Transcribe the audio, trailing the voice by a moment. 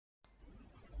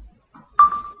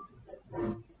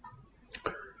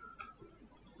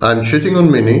I'm cheating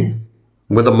on Minnie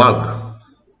with a mug.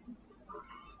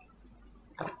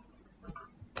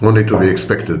 Only to be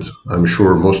expected, I'm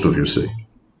sure most of you see.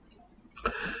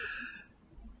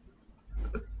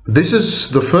 This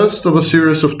is the first of a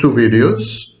series of 2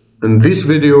 videos. In this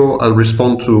video, I'll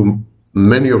respond to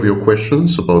many of your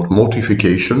questions about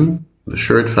mortification, the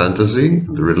shared fantasy,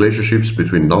 the relationships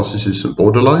between narcissists and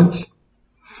borderlines.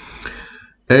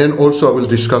 And also I will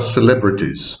discuss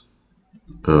celebrities.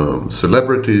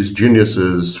 Celebrities,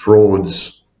 geniuses,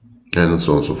 frauds, and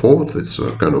so on and so forth. It's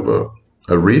a kind of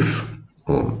a riff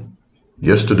on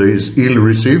yesterday's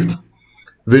ill-received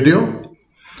video.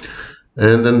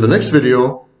 And then the next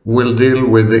video will deal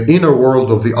with the inner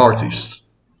world of the artist.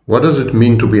 What does it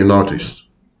mean to be an artist?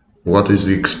 What is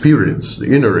the experience,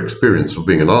 the inner experience of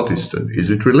being an artist? And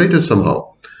is it related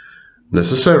somehow,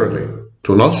 necessarily,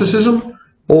 to narcissism,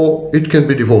 or it can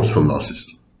be divorced from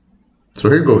narcissism? So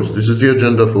here goes. This is the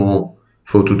agenda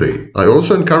for today. I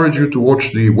also encourage you to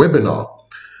watch the webinar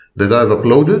that I've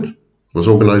uploaded. It was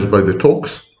organized by the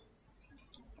Talks.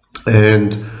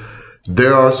 And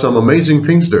there are some amazing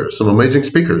things there, some amazing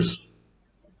speakers.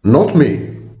 Not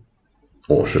me,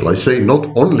 or shall I say not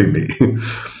only me,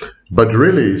 but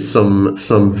really some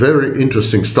very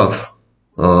interesting stuff.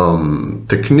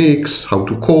 Techniques, how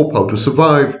to cope, how to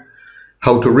survive,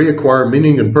 how to reacquire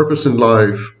meaning and purpose in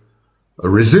life,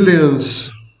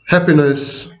 resilience,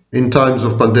 happiness in times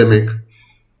of pandemic,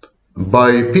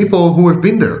 by people who have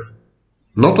been there.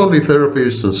 Not only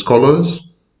therapists and scholars,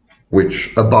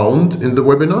 which abound in the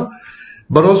webinar,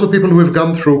 but also people who have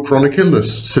gone through chronic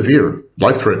illness, severe,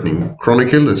 life-threatening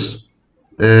chronic illness,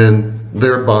 and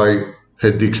thereby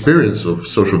had the experience of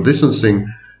social distancing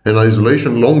and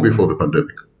isolation long before the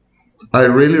pandemic. I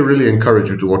really, really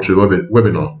encourage you to watch the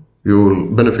webinar. You will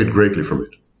benefit greatly from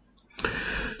it.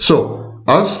 So,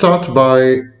 I'll start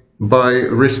by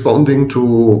responding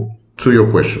to your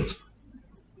questions.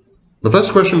 The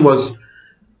first question was,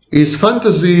 is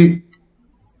fantasy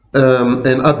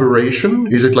an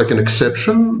aberration? Is it like an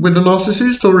exception with the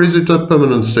narcissist, or is it a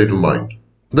permanent state of mind?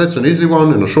 That's an easy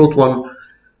one and a short one.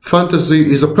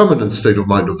 Fantasy is a permanent state of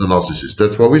mind of the narcissist.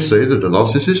 That's why we say that the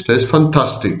narcissist has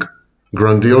fantastic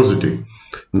grandiosity.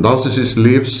 The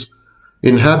narcissist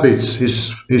inhabits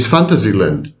his fantasy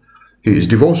land. He is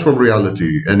divorced from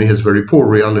reality, and he has very poor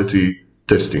reality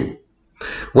testing.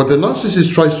 What the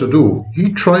narcissist tries to do,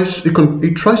 he tries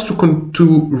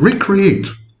to recreate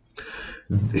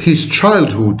his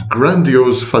childhood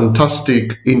grandiose,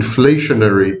 fantastic,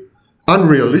 inflationary,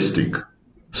 unrealistic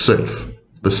self,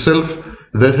 the self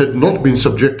that had not been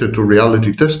subjected to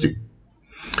reality testing.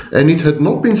 And it had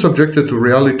not been subjected to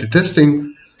reality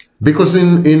testing because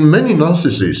in many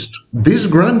narcissists, this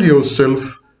grandiose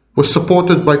self was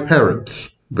supported by parents.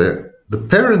 The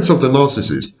parents of the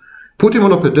narcissist put him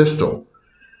on a pedestal,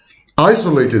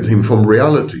 isolated him from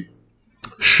reality,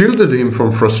 shielded him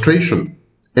from frustration,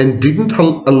 and didn't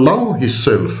allow his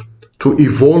self to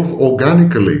evolve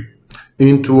organically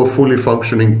into a fully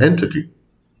functioning entity.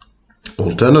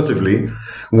 Alternatively,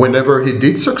 whenever he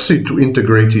did succeed to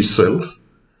integrate his self,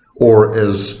 or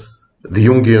as the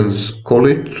Jungians call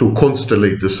it, to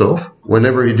constellate the self,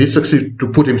 whenever he did succeed to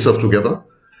put himself together,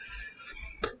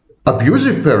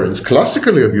 abusive parents,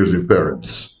 classically abusive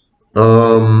parents,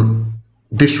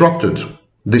 disrupted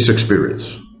this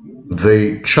experience.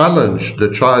 They challenged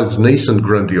the child's nascent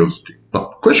grandiosity. Now,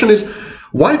 the question is,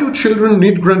 why do children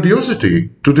need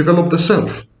grandiosity to develop the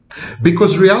self?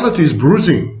 Because reality is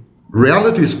bruising,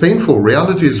 reality is painful,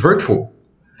 reality is hurtful.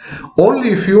 Only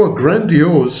if you are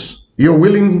grandiose, you're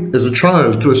willing as a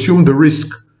child to assume the risk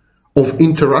of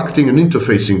interacting and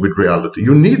interfacing with reality.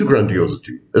 You need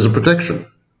grandiosity as a protection.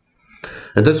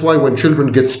 And that's why when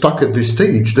children get stuck at this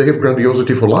stage, they have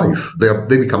grandiosity for life.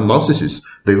 They become narcissists.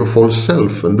 They have a false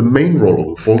self, and the main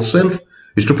role of a false self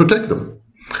is to protect them.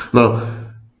 Now,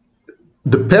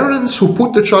 the parents who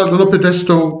put the child on a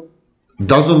pedestal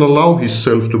doesn't allow his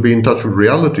self to be in touch with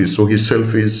reality, so his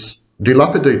self is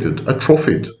dilapidated,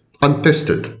 atrophied,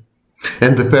 untested.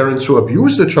 And the parents who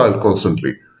abuse the child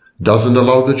constantly doesn't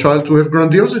allow the child to have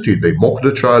grandiosity. They mock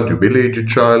the child, humiliate the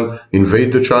child,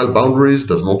 invade the child boundaries,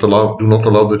 do not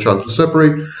allow the child to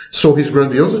separate. So his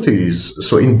grandiosity is,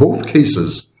 so in both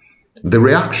cases, the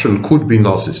reaction could be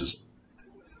narcissism.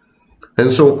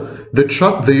 And so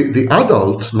the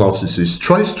adult narcissist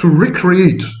tries to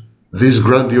recreate this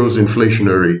grandiose,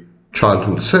 inflationary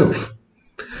childhood self.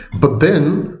 But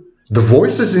then the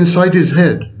voices inside his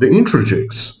head, the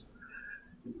introjects,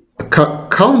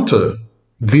 counter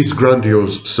this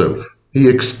grandiose self. He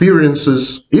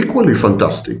experiences equally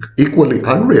fantastic, equally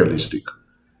unrealistic,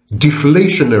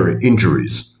 deflationary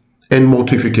injuries and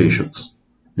mortifications.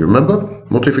 You remember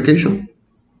mortification?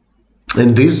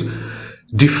 And these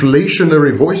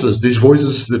deflationary voices, these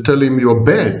voices that tell him you're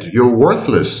bad, you're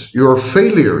worthless, you're a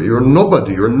failure, you're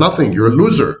nobody, you're nothing, you're a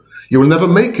loser, you'll never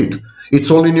make it, it's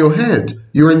all in your head,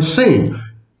 you're insane.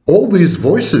 All these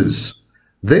voices,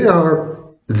 they are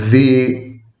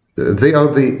the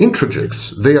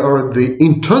introjects, they are the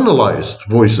internalized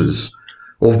voices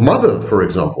of mother, for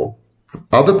example,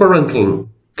 other parental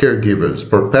caregivers,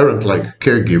 parent-like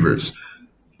caregivers,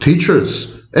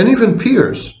 teachers, and even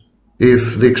peers,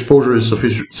 if the exposure is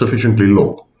sufficiently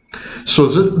low. So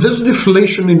there's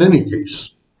deflation in any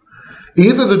case.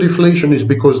 Either the deflation is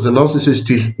because the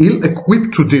narcissist is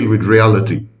ill-equipped to deal with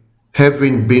reality,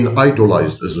 having been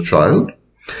idolized as a child,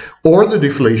 or the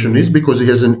deflation is because he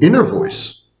has an inner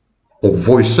voice, or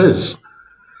voices,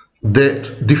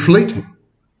 that deflate him.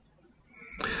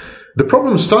 The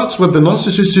problem starts when the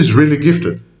narcissist is really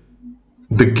gifted.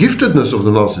 The giftedness of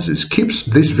the narcissist keeps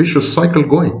this vicious cycle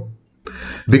going,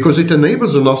 because it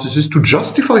enables the narcissist to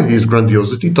justify his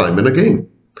grandiosity time and again.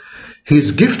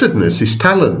 His giftedness, his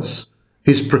talents,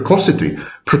 his precocity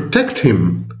protect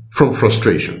him from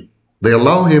frustration. They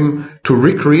allow him to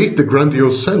recreate the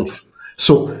grandiose self.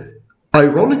 So,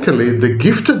 ironically, the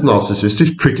gifted narcissist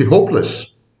is pretty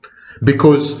hopeless,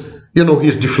 because, you know,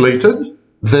 he's deflated,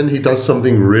 then he does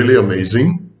something really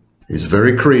amazing, he's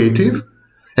very creative,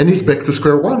 and he's back to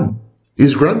square one.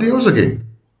 He's grandiose again.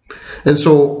 And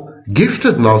so,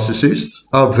 gifted narcissists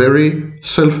are very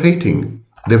self-hating.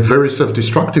 They're very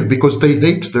self-destructive because they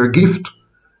hate their gift.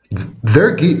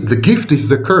 The gift is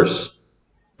the curse.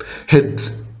 Had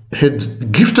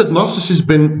gifted narcissists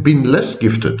been less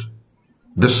gifted,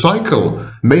 the cycle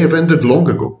may have ended long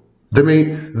ago. They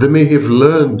may have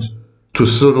learned to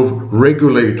sort of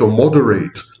regulate or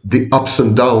moderate the ups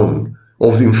and downs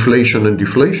of inflation and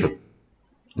deflation.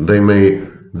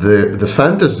 The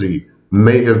fantasy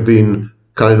may have been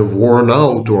kind of worn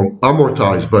out or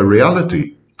amortized by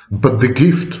reality, but the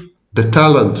gift, the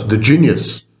talent, the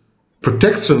genius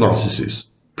protect the narcissist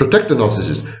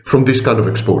from this kind of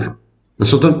exposure. And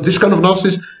so this kind of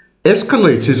narcissist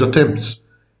escalates his attempts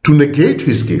to negate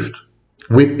his gift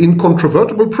with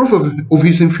incontrovertible proof of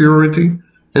his inferiority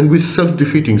and with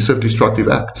self-defeating, self-destructive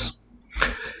acts.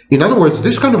 In other words,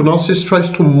 this kind of narcissist tries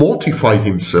to mortify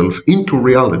himself into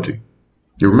reality.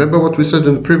 You remember what we said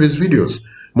in the previous videos?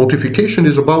 Mortification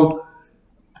is about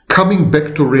coming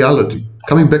back to reality,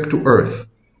 coming back to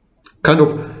earth, kind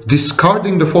of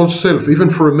discarding the false self even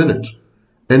for a minute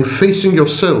and facing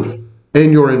yourself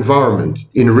and your environment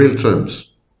in real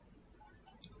terms.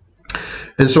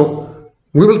 And so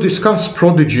we will discuss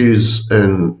prodigies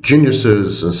and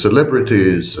geniuses and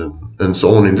celebrities and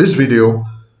so on in this video,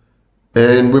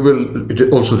 and we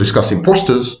will also discuss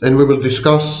imposters, and we will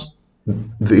discuss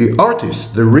the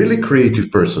artist, the really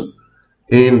creative person,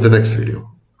 in the next video.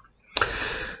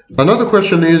 Another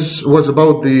question was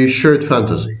about the shared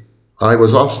fantasy. I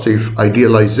was asked if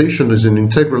idealization is an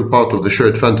integral part of the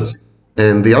shared fantasy.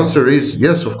 And the answer is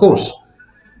yes, of course.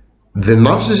 The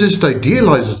narcissist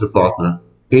idealizes the partner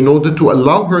in order to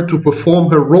allow her to perform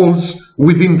her roles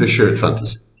within the shared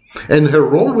fantasy. And her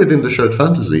role within the shared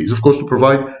fantasy is, of course, to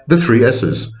provide the three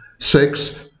S's: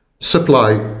 sex,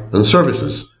 supply, and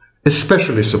services,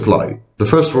 especially supply. The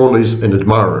first role is an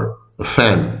admirer, a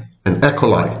fan, an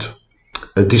acolyte,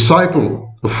 a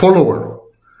disciple, a follower.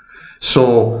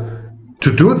 So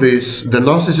to do this, the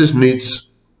narcissist needs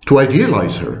to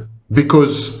idealize her,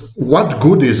 because what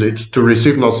good is it to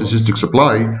receive narcissistic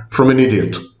supply from an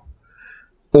idiot,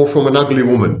 or from an ugly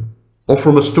woman, or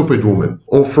from a stupid woman,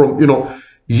 or from, you know,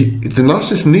 the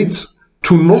narcissist needs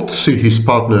to not see his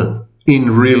partner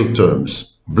in real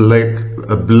terms,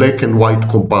 black and white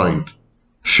combined,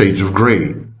 shades of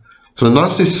gray. So the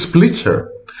narcissist splits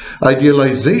her.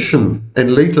 Idealization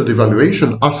and later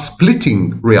devaluation are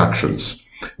splitting reactions.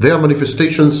 They are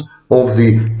manifestations of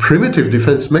the primitive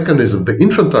defense mechanism, the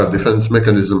infantile defense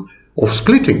mechanism of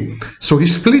splitting. So he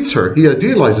splits her, he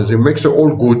idealizes her, makes her all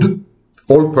good,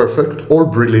 all perfect, all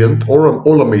brilliant,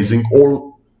 all amazing,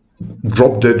 all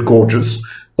drop-dead gorgeous,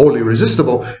 all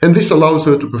irresistible, and this allows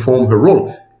her to perform her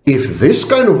role. If this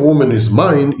kind of woman is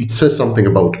mine, it says something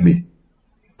about me.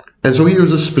 And so he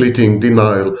uses splitting,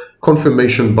 denial,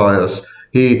 confirmation bias.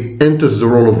 He enters the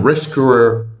role of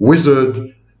rescuer,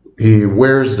 wizard. He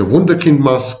wears the wunderkind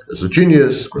mask as a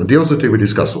genius, grandiosity. We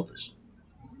discussed all this.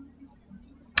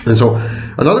 And so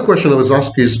another question I was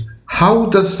asked is, how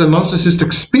does the narcissist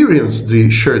experience the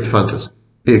shared fantasy?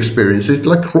 He experiences it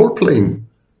like role-playing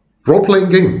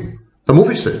game, a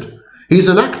movie set. He's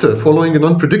an actor following an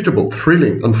unpredictable,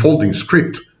 thrilling, unfolding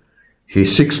script. He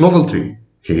seeks novelty.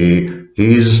 He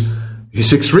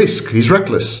seeks risk. He's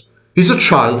reckless. is a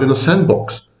child in a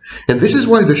sandbox. And this is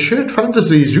why the shared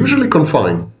fantasy is usually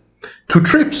confined to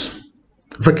trips,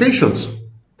 vacations.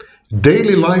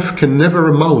 Daily life can never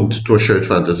amount to a shared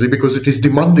fantasy because it is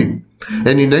demanding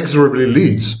and inexorably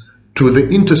leads to the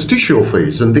interstitial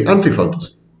phase and the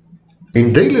anti-fantasy.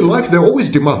 In daily life, there are always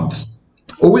demands,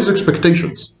 always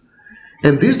expectations.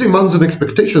 And these demands and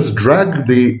expectations drag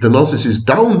the narcissist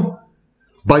down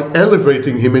by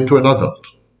elevating him into an adult.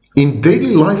 In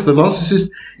daily life, the narcissist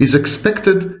is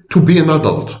expected to be an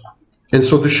adult. And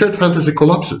so the shared fantasy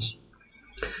collapses.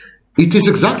 It is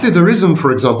exactly the reason,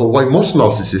 for example, why most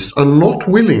narcissists are not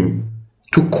willing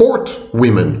to court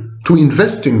women, to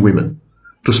invest in women,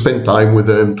 to spend time with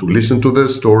them, to listen to their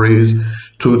stories,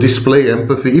 to display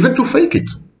empathy, even to fake it.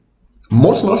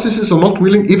 Most narcissists are not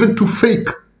willing even to fake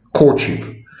courtship,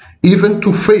 even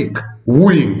to fake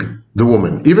wooing the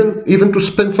woman, even to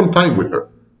spend some time with her.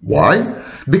 Why?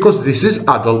 Because this is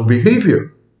adult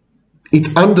behavior.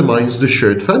 It undermines the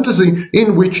shared fantasy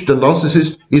in which the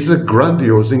narcissist is a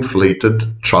grandiose,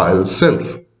 inflated child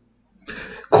self.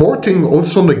 Courting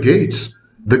also negates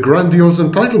the grandiose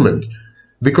entitlement,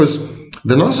 because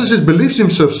the narcissist believes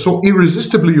himself so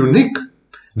irresistibly unique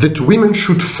that women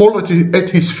should fall at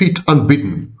his feet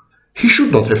unbidden. He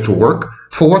should not have to work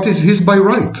for what is his by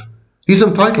right. He's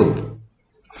entitled.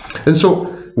 And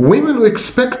so women who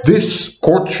expect this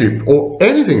courtship or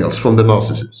anything else from the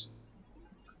narcissist,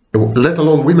 let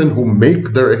alone women who make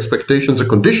their expectations a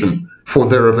condition for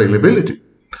their availability,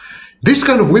 these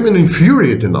kind of women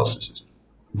infuriate the narcissist.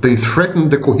 They threaten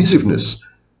the cohesiveness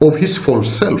of his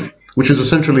false self, which is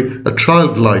essentially a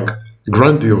childlike,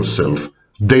 grandiose self,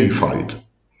 deified.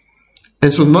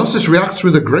 And so the narcissist reacts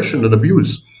with aggression and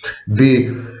abuse.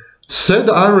 The sad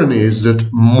irony is that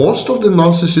most of the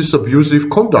narcissist's abusive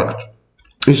conduct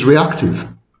is reactive,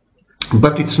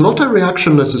 but it's not a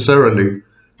reaction necessarily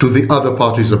to the other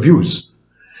party's abuse.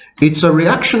 It's a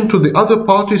reaction to the other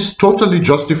party's totally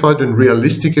justified and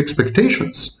realistic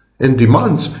expectations and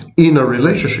demands in a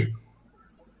relationship.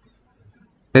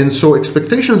 And so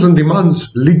expectations and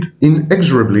demands lead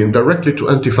inexorably and directly to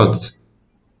anti-fantasy.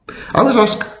 I was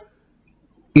asked,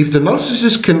 if the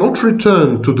narcissist cannot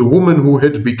return to the woman who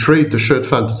had betrayed the shared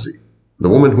fantasy, the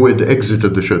woman who had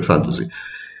exited the shared fantasy,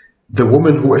 the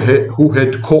woman who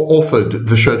had co-authored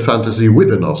the shared fantasy with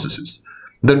the narcissist,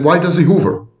 then why does he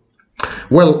hoover?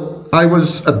 Well, I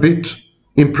was a bit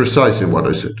imprecise in what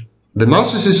I said. The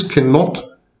narcissist cannot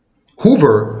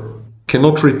hoover,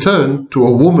 cannot return to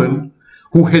a woman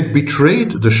who had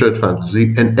betrayed the shared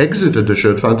fantasy and exited the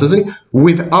shared fantasy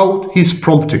without his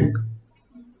prompting.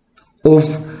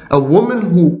 Of a woman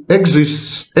who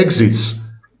exits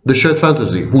the shared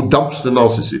fantasy, who dumps the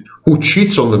narcissist, who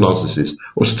cheats on the narcissist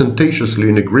ostentatiously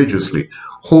and egregiously,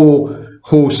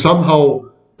 who somehow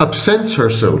absents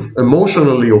herself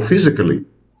emotionally or physically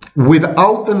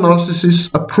without the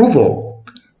narcissist's approval,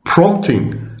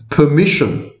 prompting,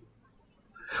 permission.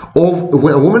 Of a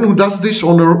woman who does this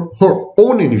on her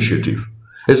own initiative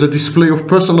as a display of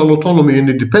personal autonomy and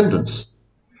independence.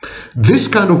 This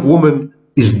kind of woman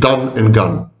is done and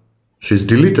gone. She's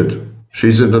deleted.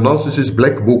 She's in the narcissist's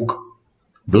black book,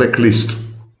 blacklist.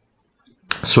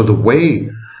 So the way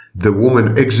the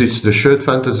woman exits the shared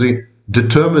fantasy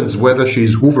determines whether she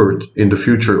is hoovered in the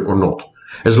future or not.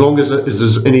 As long as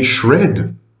there's any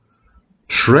shred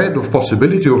of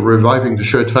possibility of reviving the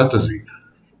shared fantasy,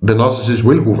 the narcissist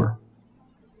will hoover.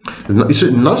 The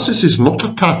narcissist is not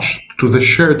attached to the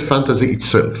shared fantasy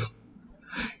itself.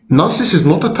 Narcissist is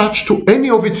not attached to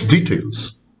any of its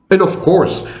details. And of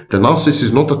course, the narcissist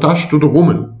is not attached to the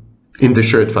woman in the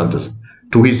shared fantasy,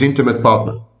 to his intimate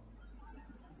partner,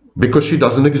 because she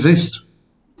doesn't exist.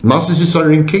 Narcissists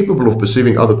are incapable of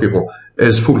perceiving other people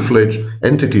as full-fledged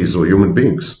entities or human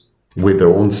beings with their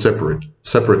own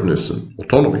separateness and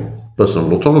autonomy,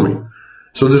 personal autonomy.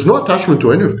 So there's no attachment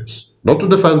to any of this, not to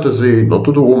the fantasy, not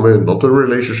to the woman, not to the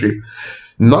relationship.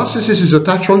 Narcissist is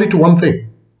attached only to one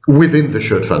thing within the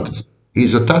shared fantasy.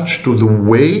 He's attached to the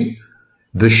way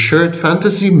the shared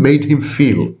fantasy made him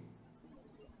feel.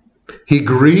 He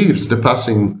grieves the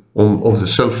passing of the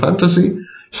self-fantasy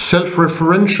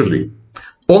self-referentially,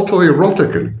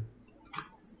 autoerotically.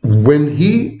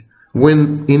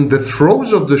 When in the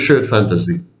throes of the shared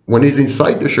fantasy, when he's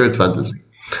inside the shared fantasy,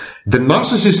 the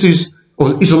narcissist is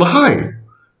on a high.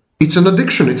 It's an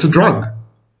addiction, it's a drug.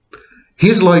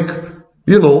 He's like,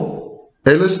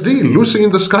 LSD, Lucy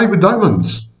in the Sky with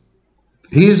Diamonds.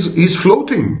 He's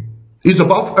floating. He's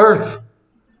above Earth.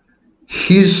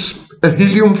 He's a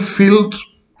helium field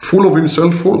full of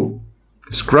himself full.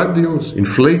 He's grandiose,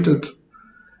 inflated.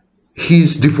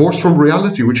 He's divorced from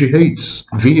reality, which he hates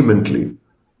vehemently.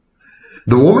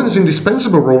 The woman's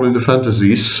indispensable role in the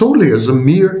fantasy is solely as a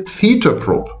mere theta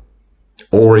prop,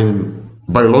 or in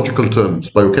biological terms,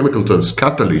 biochemical terms,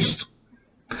 catalyst.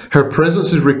 Her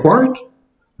presence is required,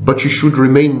 but she should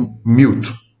remain mute.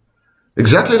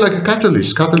 Exactly like a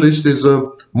catalyst. Catalyst is a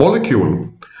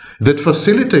molecule that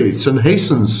facilitates and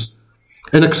hastens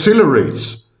and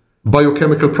accelerates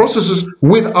biochemical processes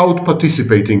without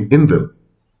participating in them.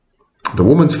 The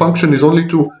woman's function is only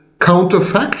to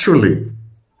counterfactually,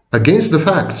 against the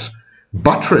facts,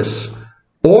 buttress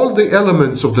all the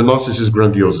elements of the narcissist's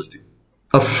grandiosity.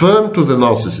 Affirm to the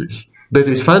narcissist that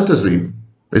his fantasy,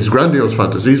 his grandiose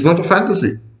fantasy, is not a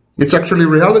fantasy. It's actually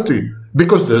reality,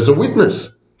 because there's a witness,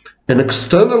 an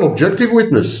external objective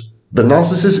witness, the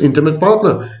narcissist's intimate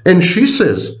partner, and she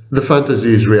says the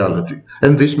fantasy is reality,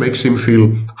 and this makes him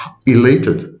feel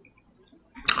elated,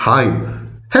 high,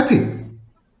 happy.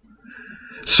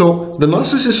 So the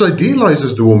narcissist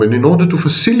idealizes the woman in order to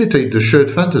facilitate the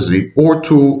shared fantasy or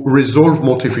to resolve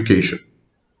mortification.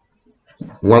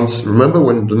 Once, remember,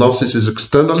 when the narcissist is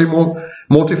externally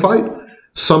mortified,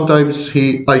 sometimes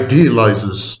he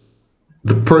idealizes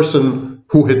the person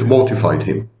who had mortified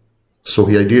him. So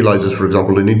he idealizes, for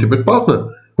example, an intimate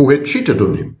partner who had cheated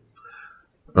on him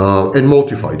and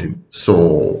mortified him.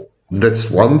 So that's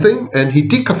one thing, and he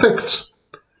decaffects.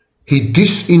 He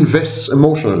disinvests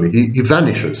emotionally, he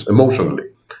vanishes emotionally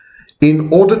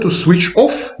in order to switch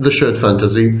off the shared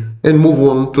fantasy and move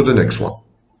on to the next one.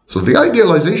 So the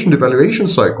idealization devaluation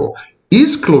cycle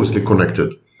is closely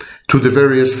connected to the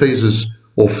various phases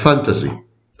of fantasy,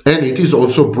 and it is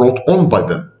also brought on by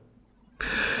them.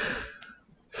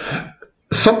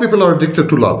 Some people are addicted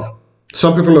to love,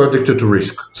 some people are addicted to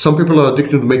risk, some people are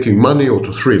addicted to making money or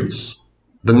to thrills.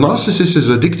 The narcissist is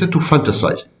addicted to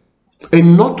fantasizing.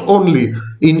 And not only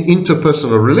in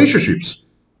interpersonal relationships.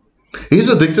 He's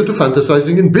addicted to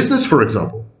fantasizing in business, for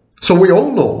example. So we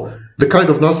all know the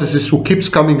kind of narcissist who keeps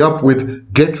coming up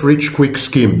with get-rich-quick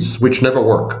schemes, which never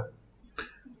work.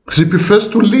 Because he prefers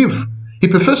to live. He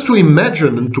prefers to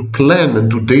imagine and to plan and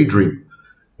to daydream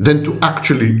than to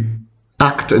actually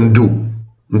act and do.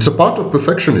 It's a part of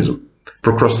perfectionism.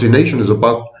 Procrastination is a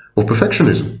part of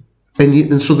perfectionism.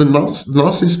 And so the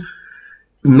narcissist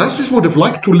would have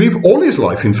liked to live all his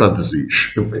life in fantasy,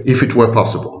 if it were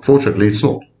possible. Unfortunately, it's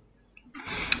not.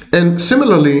 And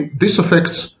similarly, this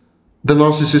affects the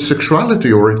narcissist's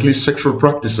sexuality, or at least sexual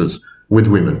practices with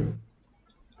women.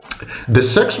 The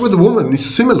sex with a woman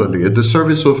is similarly at the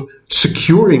service of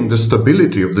securing the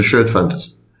stability of the shared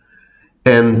fantasy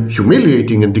and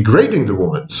humiliating and degrading the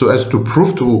woman so as to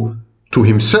prove to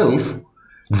himself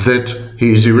that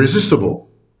he is irresistible.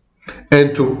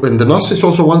 And the narcissist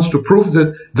also wants to prove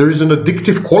that there is an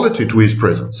addictive quality to his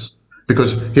presence.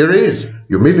 Because here he is,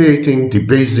 humiliating,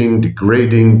 debasing,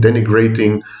 degrading,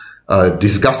 denigrating,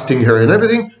 disgusting her and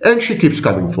everything, and she keeps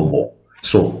coming for more.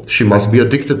 So she must be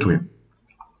addicted to him.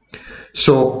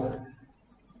 So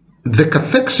the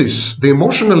cathexis, the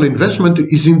emotional investment,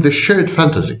 is in the shared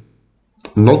fantasy,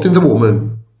 not in the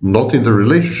woman, not in the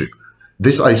relationship.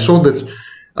 I saw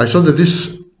that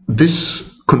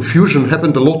this confusion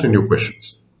happened a lot in your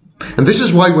questions. And this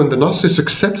is why when the narcissist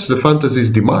accepts the fantasy's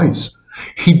demise,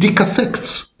 he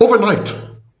decaffects overnight.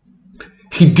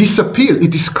 He disappears, he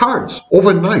discards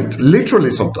overnight,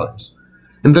 literally sometimes.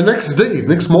 And the next day,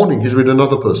 next morning, he's with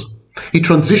another person. He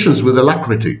transitions with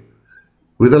alacrity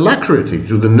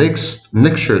to the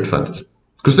next shared fantasy,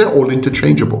 because they're all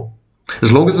interchangeable.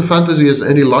 As long as the fantasy has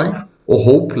any life or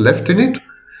hope left in it,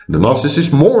 the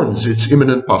narcissist mourns its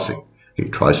imminent passing. He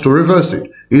tries to reverse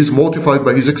it. He is mortified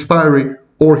by his expiry,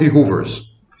 or he hovers.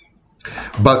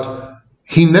 But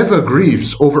he never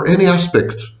grieves over any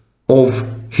aspect of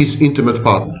his intimate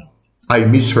partner. I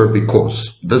miss her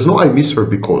because. There's no I miss her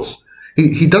because.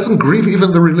 He doesn't grieve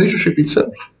even the relationship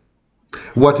itself.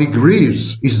 What he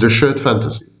grieves is the shared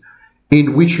fantasy,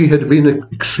 in which he had been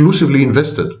exclusively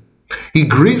invested. He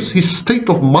grieves his state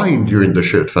of mind during the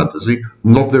shared fantasy,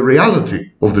 not the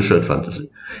reality of the shared fantasy.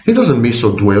 He doesn't miss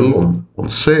or dwell on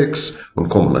sex, on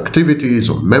common activities,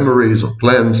 on memories, on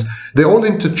plans. They're all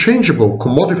interchangeable,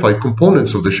 commodified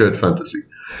components of the shared fantasy.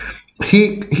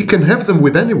 He can have them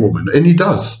with any woman, and he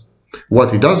does.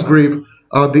 What he does grieve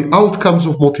are the outcomes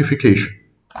of mortification,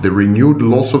 the renewed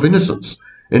loss of innocence,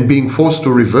 and being forced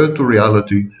to revert to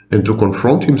reality and to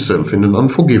confront himself in an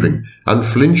unforgiving,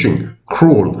 unflinching,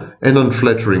 cruel, and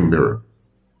unflattering mirror.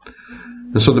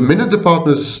 And so the minute the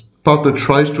partner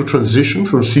tries to transition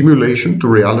from simulation to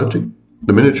reality,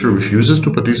 the minute she refuses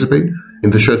to participate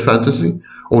in the shared fantasy,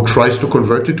 or tries to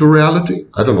convert it to reality,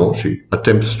 I don't know, she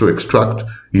attempts to extract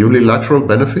unilateral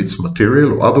benefits,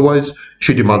 material or otherwise,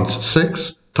 she demands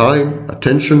sex, time,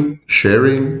 attention,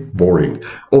 sharing, boring,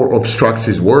 or obstructs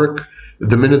his work.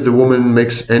 The minute the woman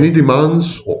makes any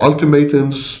demands or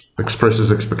ultimatums,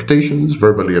 expresses expectations,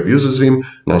 verbally abuses him,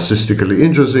 narcissistically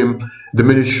injures him, the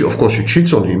minute she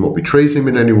cheats on him or betrays him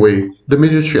in any way, the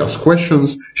minute she asks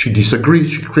questions, she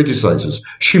disagrees, she criticizes,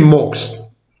 she mocks,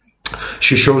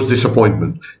 she shows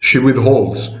disappointment, she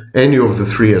withholds any of the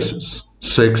three S's,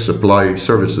 sex, supply,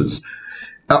 services.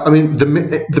 I mean, the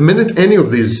minute any of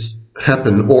these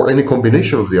happen, or any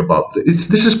combination of the above,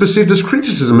 this is perceived as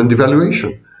criticism and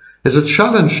devaluation, as a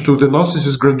challenge to the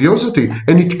narcissist's grandiosity,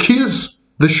 and it kills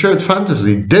the shared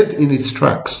fantasy dead in its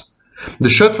tracks. The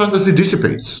shared fantasy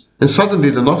dissipates, and suddenly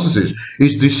the narcissist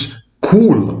is this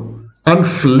cool,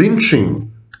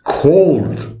 unflinching,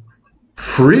 cold,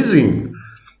 freezing,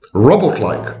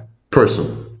 robot-like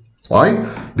person.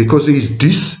 Why? Because he is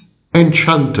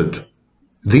disenchanted.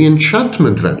 The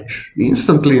enchantment vanishes. He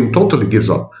instantly and totally gives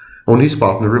up on his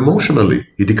partner emotionally.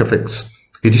 He decaffects.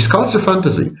 He discards the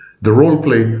fantasy, the role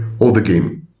play, or the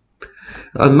game.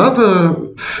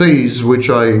 Another phase which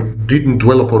I didn't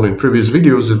dwell upon in previous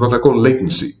videos is what I call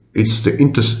latency. It's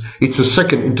the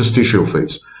second interstitial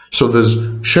phase. So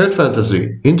there's shared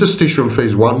fantasy, interstitial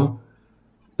phase 1,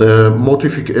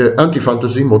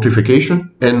 anti-fantasy,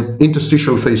 mortification, and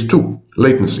interstitial phase 2,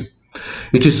 latency.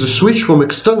 It is the switch from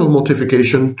external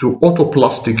mortification to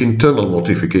autoplastic internal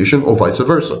mortification, or vice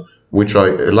versa, which I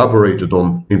elaborated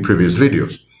on in previous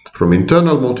videos. From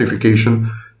internal mortification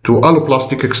to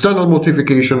alloplastic external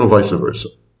mortification, or vice versa.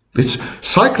 It's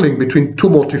cycling between two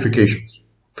mortifications.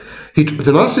 The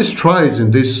narcissist tries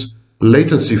in this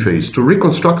latency phase to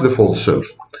reconstruct the false self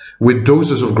with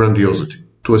doses of grandiosity,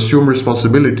 to assume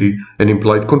responsibility and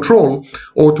implied control,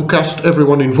 or to cast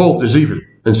everyone involved as evil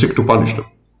and seek to punish them.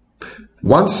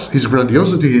 Once his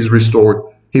grandiosity is restored,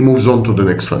 he moves on to the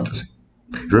next fantasy.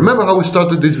 Remember how we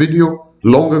started this video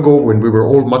long ago when we were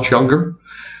all much younger?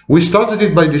 We started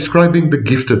it by describing the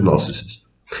gifted narcissist.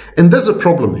 And there's a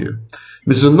problem here,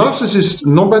 because the narcissist,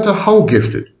 no matter how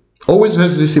gifted, always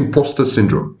has this imposter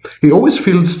syndrome. He always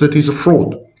feels that he's a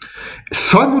fraud.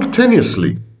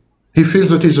 Simultaneously, he feels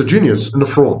that he's a genius and a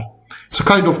fraud. It's a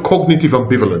kind of cognitive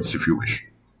ambivalence, if you wish,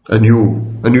 a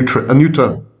new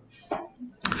term.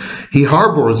 He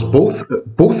harbors both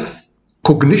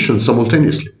cognitions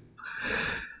simultaneously.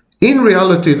 In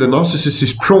reality, the narcissist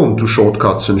is prone to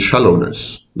shortcuts and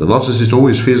shallowness. The narcissist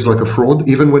always feels like a fraud,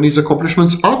 even when his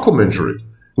accomplishments are commensurate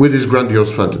with his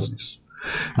grandiose fantasies.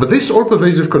 But this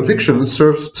all-pervasive conviction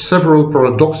serves several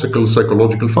paradoxical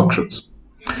psychological functions.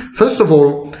 First of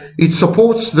all, it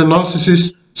supports the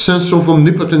narcissist's sense of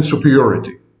omnipotent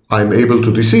superiority. I am able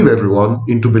to deceive everyone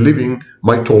into believing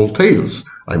my tall tales.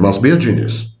 I must be a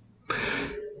genius.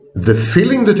 The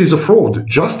feeling that he's a fraud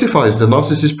justifies the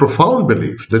narcissist's profound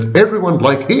belief that everyone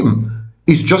like him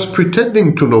is just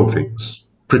pretending to know things,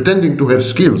 pretending to have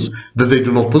skills that they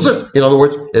do not possess. In other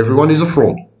words, everyone is a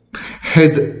fraud.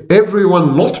 Had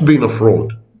everyone not been a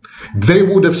fraud, they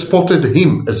would have spotted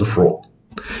him as a fraud.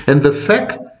 And the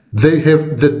fact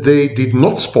that they did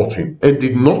not spot him and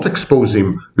did not expose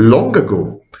him long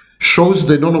ago shows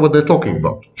they don't know what they're talking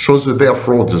about, shows that they are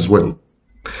frauds as well.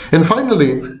 And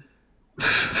finally,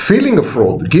 feeling a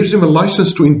fraud gives him a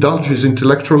license to indulge his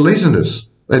intellectual laziness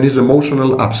and his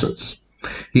emotional absence.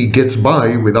 He gets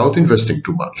by without investing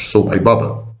too much, so why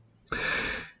bother?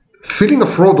 Feeling a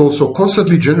fraud also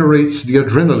constantly generates the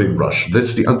adrenaline rush.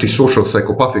 That's the antisocial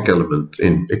psychopathic element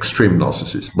in extreme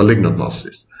narcissists, malignant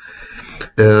narcissists.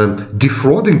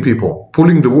 Defrauding people,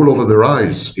 pulling the wool over their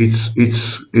eyes,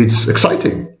 it's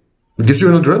exciting. It gives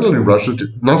you an adrenaline rush that the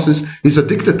narcissist is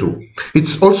addicted to.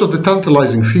 It's also the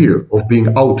tantalizing fear of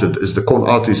being outed as the con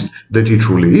artist that he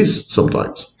truly is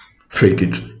sometimes. Fake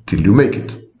it till you make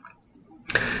it.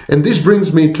 And this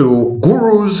brings me to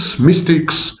gurus,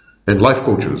 mystics, and life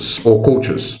coaches, or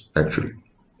coaches, actually.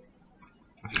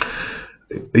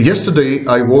 Yesterday,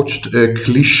 I watched a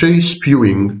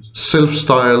cliché-spewing,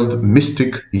 self-styled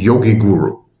mystic yogi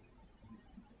guru.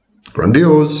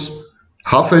 Grandiose,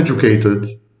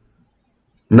 half-educated,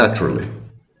 naturally.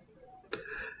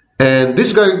 And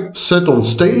this guy sat on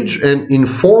stage and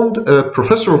informed a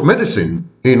professor of medicine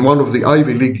in one of the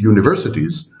Ivy League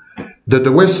universities that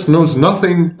the West knows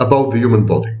nothing about the human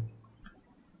body.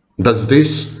 Does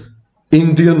this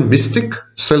Indian mystic,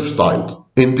 self-styled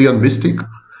Indian mystic,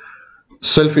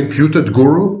 self-imputed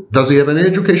guru, does he have any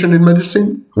education in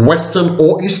medicine? Western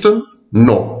or Eastern?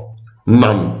 No,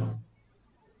 none.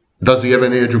 Does he have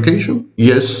any education?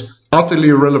 Yes, utterly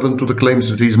irrelevant to the claims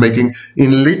that he's making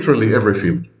in literally every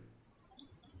field.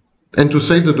 And to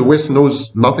say that the West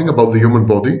knows nothing about the human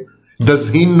body, does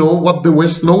he know what the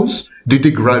West knows? Did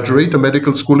he graduate a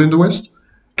medical school in the West?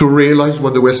 to realize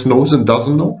what the West knows and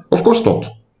doesn't know? Of course not.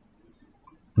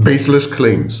 Baseless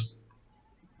claims.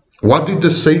 What did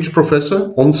the sage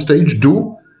professor on stage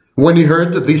do when he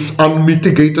heard this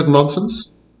unmitigated nonsense?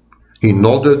 He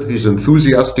nodded his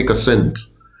enthusiastic assent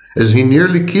as he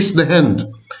nearly kissed the hand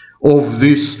of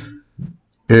this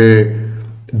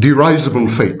derisible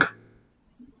fake.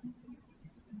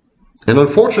 And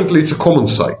unfortunately, it's a common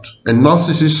sight, and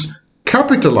narcissists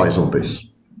capitalize on this.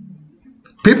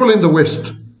 People in the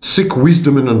West seek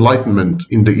wisdom and enlightenment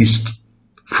in the East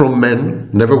from men,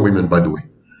 never women, by the way,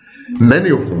 many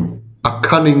of whom are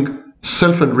cunning,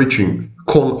 self-enriching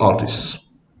con artists.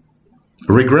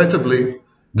 Regrettably,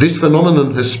 this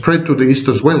phenomenon has spread to the East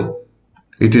as well.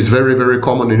 It is very, very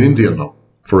common in India now,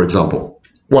 for example.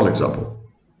 One example.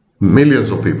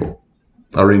 Millions of people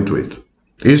are into it.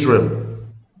 Israel.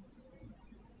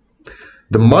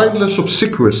 The mindless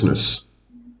obsequiousness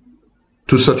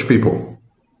to such people,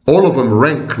 all of them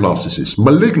rank narcissists,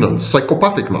 malignant,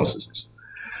 psychopathic narcissists,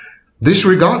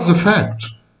 disregards the fact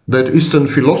that Eastern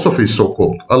philosophies,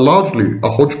 so-called, are largely a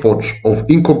hodgepodge of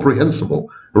incomprehensible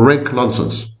rank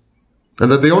nonsense, and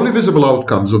that the only visible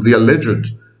outcomes of the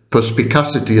alleged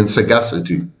perspicacity and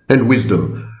sagacity and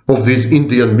wisdom of these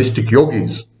Indian mystic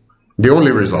yogis, the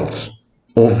only results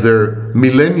of their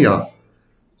millennia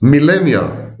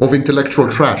of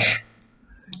intellectual trash,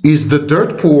 is the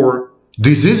dirt-poor,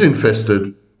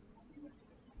 disease-infested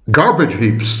garbage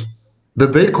heaps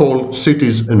that they call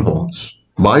cities and homes.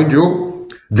 Mind you,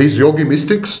 these yogi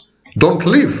mystics don't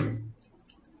live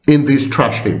in these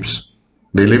trash heaps.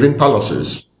 They live in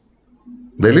palaces.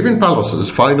 They live in palaces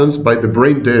financed by their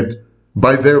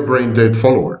brain-dead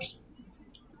followers.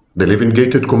 They live in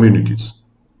gated communities.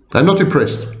 I'm not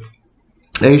impressed.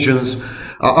 Asians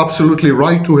are absolutely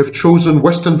right to have chosen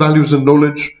Western values and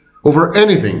knowledge over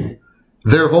anything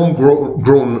their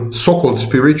homegrown so-called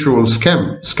spiritual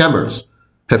scammers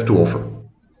have to offer.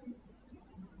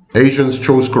 Asians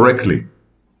chose correctly.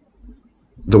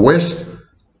 The West,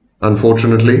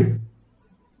 unfortunately,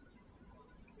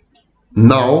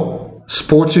 now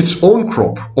sports its own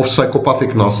crop of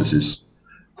psychopathic narcissists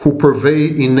who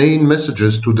purvey inane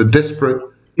messages to the desperate,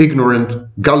 ignorant,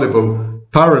 gullible,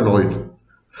 paranoid,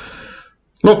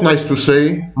 not nice to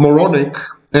say, moronic,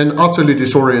 and utterly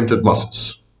disoriented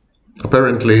masses.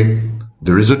 Apparently,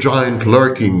 there is a giant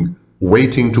lurking,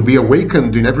 waiting to be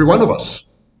awakened in every one of us.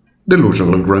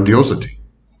 Delusional grandiosity.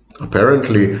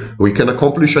 Apparently, we can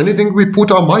accomplish anything we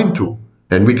put our mind to,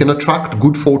 and we can attract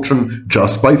good fortune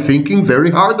just by thinking very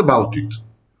hard about it.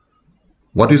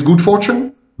 What is good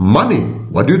fortune? Money.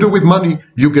 What do you do with money?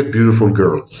 You get beautiful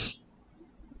girls.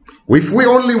 If we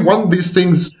only want these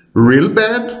things real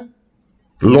bad,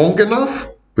 long enough,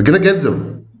 we're going to get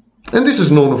them. And this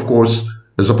is known, of course,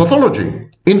 as a pathology,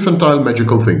 infantile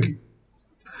magical thinking.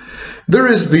 There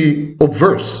is the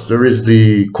obverse, there is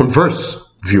the converse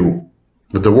view,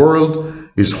 that the world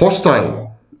is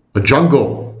hostile, a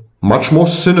jungle, much more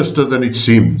sinister than it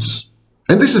seems.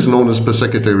 And this is known as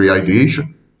persecutory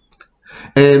ideation.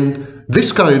 And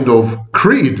this kind of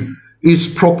creed is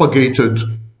propagated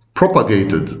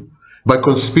by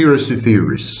conspiracy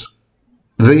theories,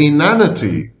 the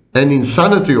inanity and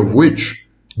insanity of which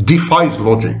defies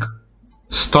logic,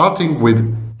 starting with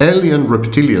alien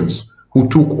reptilians who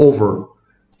took over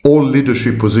all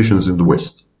leadership positions in the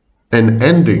West, and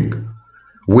ending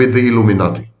with the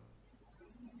Illuminati.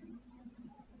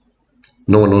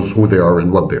 No one knows who they are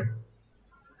and what they are.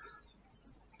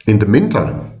 In the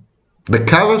meantime, the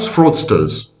callous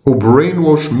fraudsters who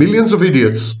brainwash millions of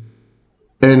idiots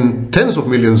and tens of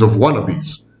millions of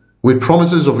wannabes with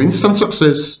promises of instant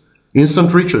success,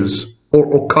 instant riches,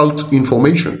 or occult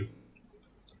information,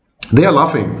 they are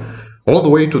laughing all the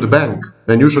way to the bank,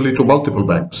 and usually to multiple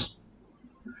banks.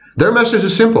 Their message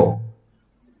is simple.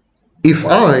 If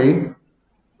I,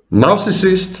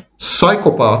 narcissist,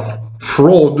 psychopath,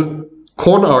 fraud,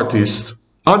 con artist,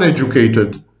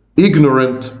 uneducated,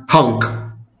 ignorant hunk,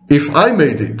 if I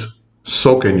made it,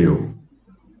 so can you.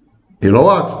 You know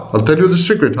what? I'll tell you the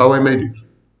secret how I made it.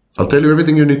 I'll tell you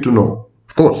everything you need to know.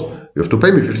 Of course, you have to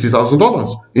pay me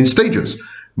 $50,000 in stages,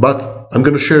 but I'm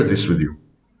going to share this with you.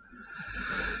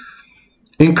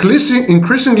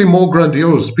 Increasingly more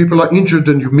grandiose, people are injured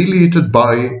and humiliated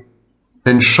by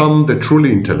and shun the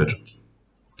truly intelligent,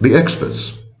 the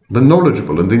experts, the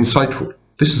knowledgeable and the insightful.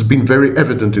 This has been very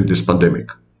evident in this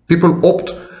pandemic. People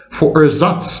opt for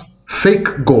ersatz,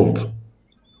 fake gold.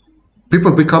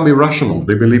 People become irrational.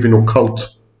 They believe in the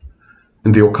occult,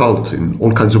 in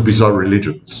all kinds of bizarre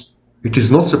religions. It is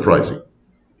not surprising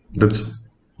that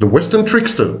the Western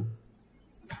trickster,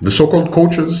 the so-called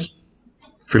coaches,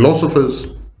 philosophers,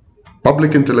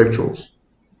 public intellectuals,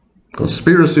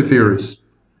 conspiracy theories.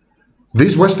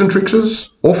 These Western tricksters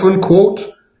often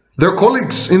quote their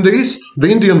colleagues in the East, the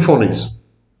Indian phonies.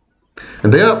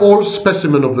 And they are all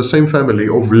specimens of the same family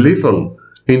of lethal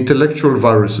intellectual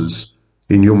viruses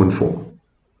in human form.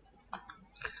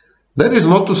 That is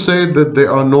not to say that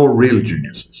there are no real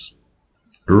geniuses,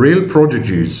 real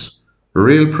prodigies,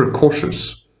 real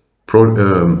precocious,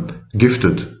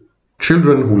 gifted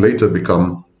children who later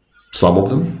become, some of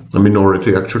them, a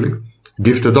minority actually,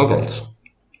 gifted adults.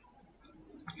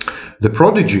 The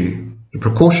prodigy, the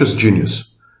precocious genius,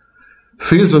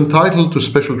 feels entitled to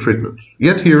special treatment,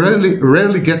 yet he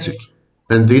rarely gets it,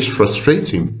 and this frustrates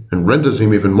him and renders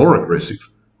him even more aggressive,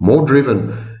 more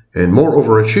driven, and more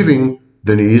overachieving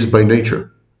than he is by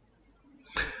nature.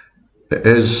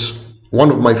 As one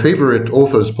of my favorite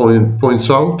authors points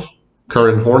out,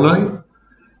 Karen Horney,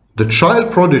 the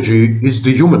child prodigy is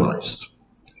dehumanized.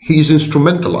 He is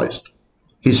instrumentalized.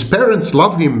 His parents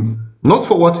love him not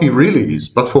for what he really is,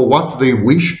 but for what they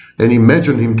wish and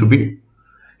imagine him to be.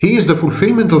 He is the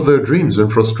fulfillment of their dreams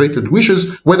and frustrated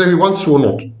wishes, whether he wants to or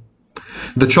not.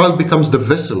 The child becomes the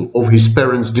vessel of his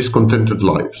parents' discontented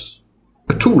lives,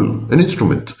 a tool, an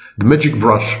instrument, the magic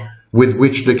brush with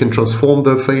which they can transform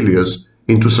their failures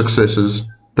into successes,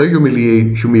 their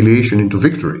humiliation into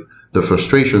victory, their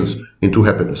frustrations into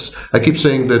happiness. I keep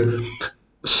saying that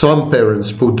some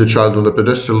parents put the child on the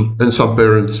pedestal and some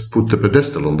parents put the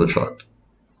pedestal on the child.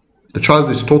 The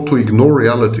child is taught to ignore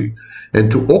reality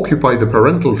and to occupy the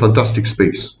parental fantastic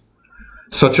space.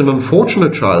 Such an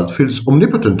unfortunate child feels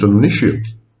omnipotent and omniscient,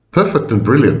 perfect and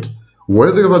brilliant,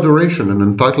 worthy of adoration and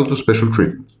entitled to special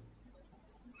treatment.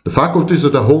 The faculties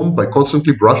that are honed by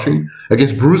constantly brushing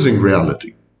against bruising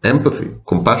reality, empathy,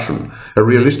 compassion, a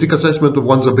realistic assessment of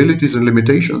one's abilities and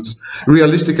limitations,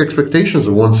 realistic expectations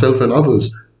of oneself and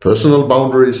others, personal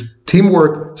boundaries,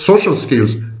 teamwork, social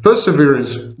skills,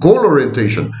 perseverance, goal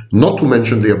orientation, not to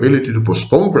mention the ability to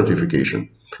postpone gratification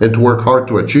and to work hard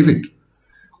to achieve it.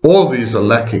 All these are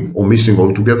lacking or missing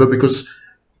altogether because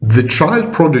the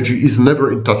child prodigy is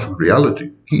never in touch with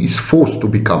reality. He is forced to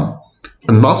become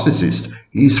a narcissist.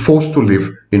 He is forced to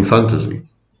live in fantasy.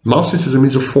 Narcissism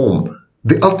is a form,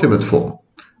 the ultimate form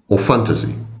of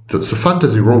fantasy. It's a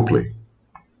fantasy roleplay.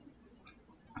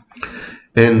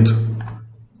 And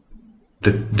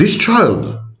this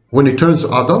child, when he turns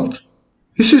adult,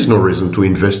 he sees no reason to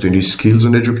invest in his skills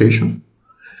and education.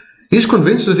 He's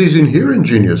convinced that his inherent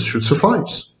genius should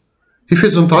suffice. He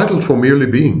feels entitled for merely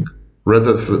being,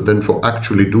 rather than for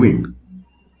actually doing.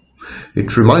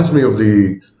 It reminds me of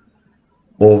the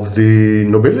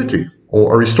nobility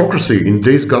or aristocracy in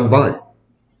days gone by.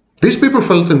 These people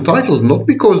felt entitled not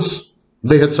because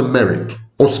they had some merit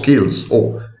or skills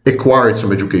or acquired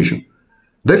some education.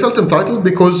 They felt entitled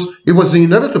because it was the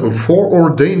inevitable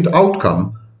foreordained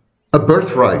outcome, a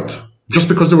birthright, just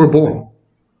because they were born.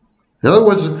 In other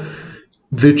words,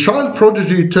 the child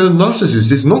prodigy turned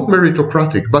narcissist is not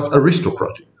meritocratic, but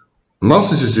aristocratic.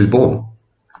 Narcissist is born.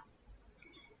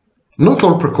 Not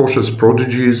all precocious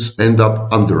prodigies end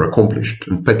up underaccomplished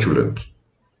and petulant.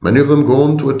 Many of them go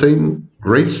on to attain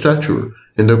great stature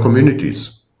in their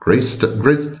communities, great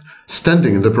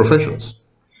standing in their professions.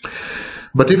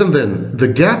 But even then, the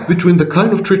gap between the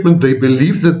kind of treatment they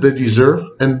believe that they deserve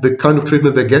and the kind of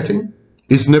treatment they're getting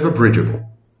is never bridgeable.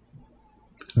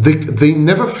 They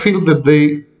never feel that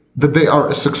they are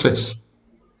a success.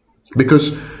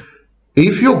 Because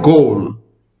if your goal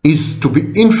is to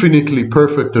be infinitely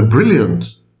perfect and brilliant,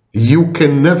 you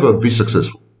can never be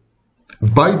successful.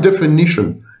 By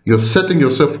definition, you're setting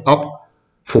yourself up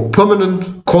for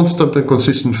permanent, constant, and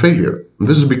consistent failure. And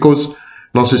this is because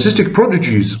narcissistic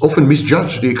prodigies often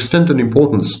misjudge the extent and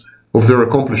importance of their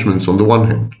accomplishments on the one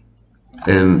hand,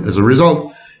 and as a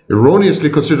result, erroneously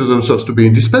consider themselves to be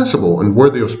indispensable and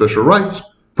worthy of special rights,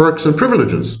 perks, and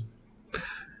privileges.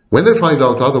 When they find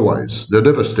out otherwise, they're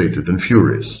devastated and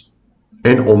furious.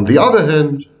 And on the other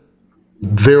hand,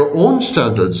 their own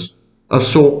standards are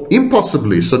so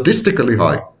impossibly, sadistically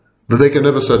high that they can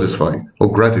never satisfy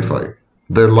or gratify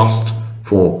their lust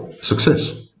for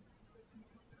success.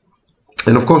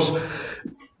 And of course,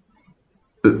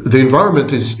 the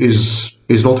environment is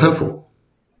not helpful.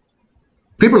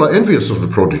 People are envious of the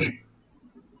prodigy.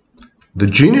 The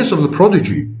genius of the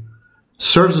prodigy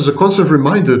serves as a constant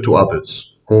reminder to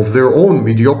others of their own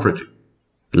mediocrity,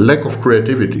 lack of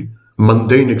creativity,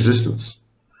 mundane existence.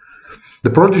 The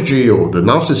prodigy or the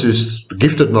narcissist, the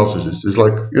gifted narcissist, is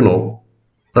like,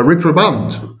 a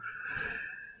reprimand.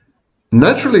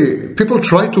 Naturally, people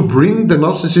try to bring the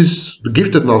narcissist, the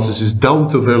gifted narcissist, down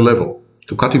to their level,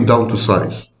 to cut him down to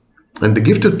size. And the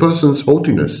gifted person's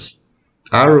haughtiness,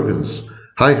 arrogance,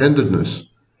 high-handedness,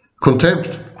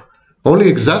 contempt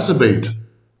only exacerbate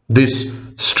this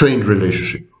strained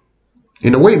relationship.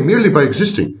 In a way, merely by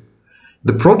existing,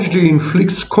 the prodigy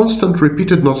inflicts constant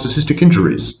repeated narcissistic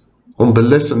injuries on the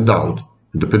less endowed,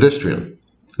 the pedestrian.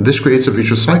 And this creates a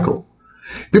vicious cycle.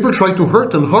 People try to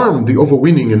hurt and harm the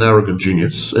overweening and arrogant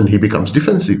genius, and he becomes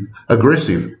defensive,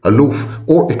 aggressive, aloof,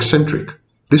 or eccentric.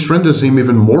 This renders him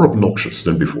even more obnoxious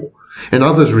than before, and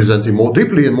others resent him more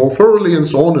deeply and more thoroughly, and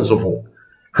so on and so forth.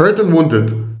 Hurt and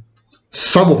wounded,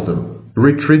 some of them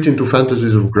retreat into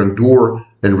fantasies of grandeur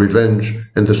and revenge,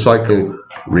 and the cycle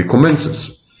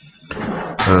recommences.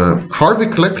 Harvey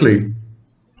Cleckley,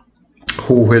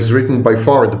 who has written by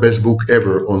far the best book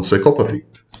ever on psychopathy,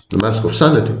 The Mask of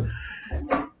Sanity,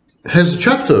 has a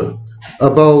chapter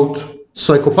about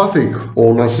psychopathic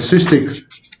or narcissistic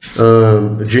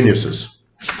geniuses,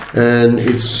 and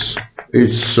it's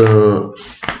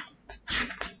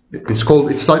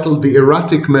titled The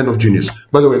Erratic Man of Genius.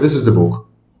 By the way, this is the book.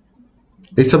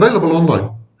 It's available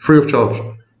online, free of charge.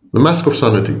 The Mask of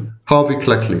Sanity, Harvey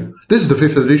Cleckley. This is the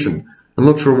 5th edition. I'm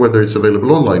not sure whether it's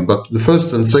available online, but the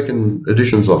 1st and 2nd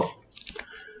editions are.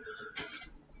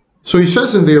 So he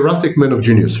says in The Erratic Man of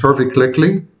Genius, Harvey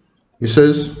Cleckley, he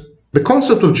says, the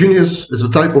concept of genius as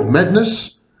a type of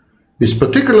madness is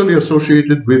particularly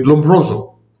associated with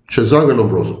Lombroso, Cesare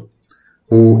Lombroso,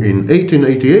 who in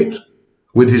 1888,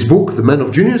 with his book The Man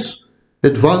of Genius,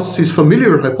 advanced his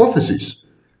familiar hypothesis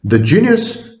that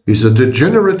genius is a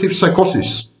degenerative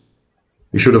psychosis.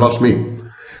 You should have asked me.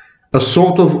 A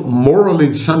sort of moral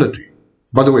insanity.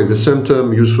 By the way, the same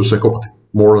term used for psychopathy,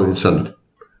 moral insanity.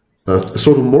 A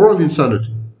sort of moral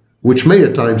insanity, which may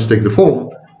at times take the form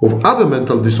of other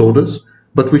mental disorders,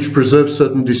 but which preserves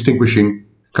certain distinguishing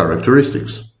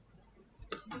characteristics.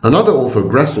 Another author,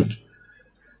 Reassert,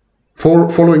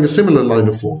 following a similar line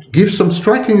of thought, gives some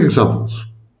striking examples.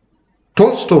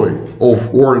 Tolstoy,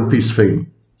 of War and Peace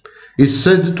fame, is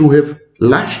said to have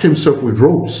lashed himself with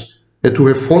ropes and to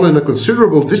have fallen a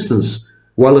considerable distance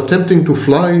while attempting to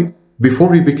fly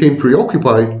before he became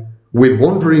preoccupied with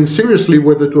wondering seriously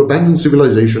whether to abandon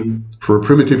civilization for a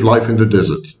primitive life in the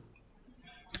desert.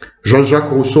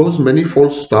 Jean-Jacques Rousseau's many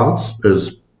false starts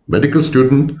as medical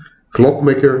student,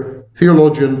 clockmaker,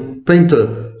 theologian,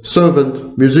 painter,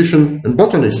 servant, musician, and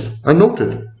botanist are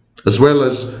noted, as well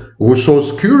as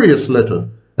Rousseau's curious letter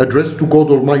addressed to God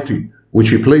Almighty, which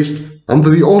he placed under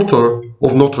the altar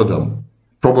of Notre Dame,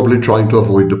 probably trying to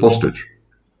avoid the postage.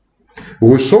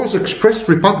 Rousseau's expressed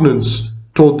repugnance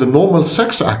toward the normal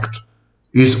sex act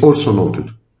is also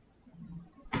noted.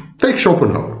 Take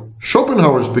Schopenhauer.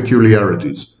 Schopenhauer's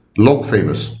peculiarities, long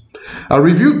famous, are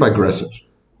reviewed by Reassert.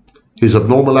 His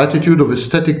abnormal attitude of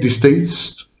aesthetic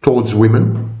distaste towards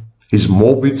women, his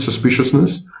morbid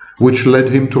suspiciousness, which led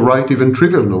him to write even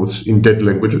trivial notes in dead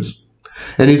languages,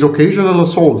 and his occasional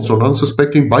assaults on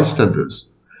unsuspecting bystanders,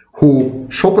 who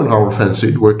Schopenhauer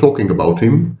fancied were talking about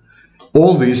him,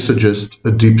 all these suggest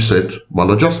a deep-set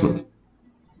maladjustment.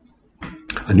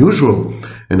 Unusual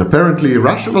and apparently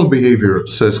irrational behavior,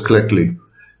 says Cleckley,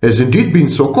 has indeed been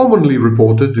so commonly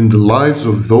reported in the lives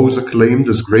of those acclaimed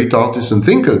as great artists and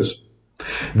thinkers,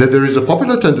 that there is a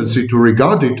popular tendency to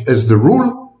regard it as the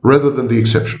rule rather than the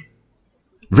exception.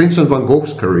 Vincent van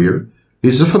Gogh's career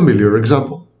is a familiar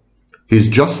example. His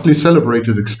justly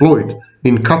celebrated exploit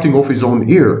in cutting off his own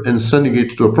ear and sending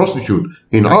it to a prostitute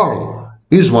in Arles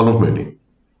is one of many.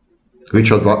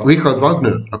 Richard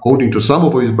Wagner, according to some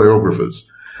of his biographers,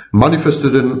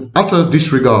 manifested an utter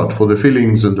disregard for the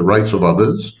feelings and the rights of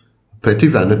others, petty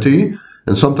vanity,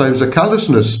 and sometimes a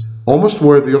callousness almost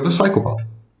worthy of the psychopath.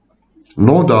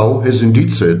 Nordau has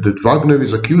indeed said that Wagner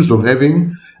is accused of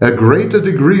having a greater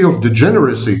degree of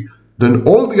degeneracy than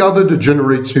all the other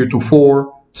degenerates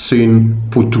heretofore seen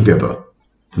put together.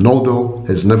 Nordau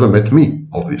has never met me,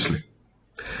 obviously.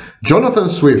 Jonathan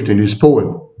Swift, in his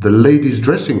poem, The Lady's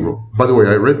Dressing Room, by the way,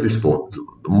 I read this poem,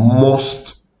 the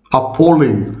most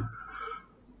appalling,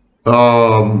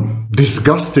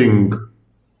 disgusting,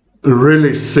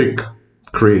 really sick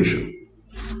creation.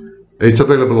 It's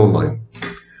available online.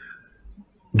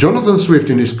 Jonathan Swift,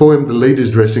 in his poem The Lady's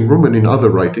Dressing Room and in other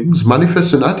writings,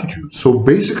 manifests an attitude so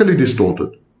basically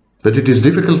distorted that it is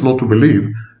difficult not to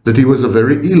believe that he was a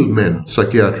very ill man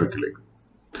psychiatrically.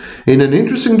 In an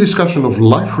interesting discussion of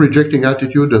life-rejecting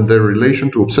attitude and their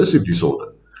relation to obsessive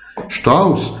disorder,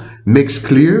 Strauss makes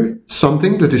clear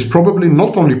something that is probably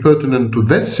not only pertinent to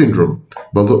that syndrome,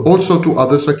 but also to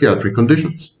other psychiatric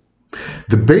conditions.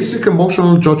 The basic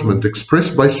emotional judgment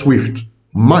expressed by Swift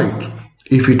might,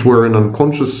 if it were an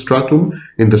unconscious stratum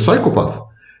in the psychopath,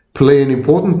 play an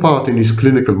important part in his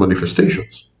clinical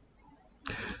manifestations.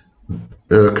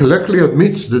 Cleckley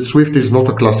admits that Swift is not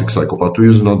a classic psychopath, to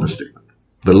use an understatement.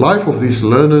 The life of these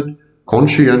learned,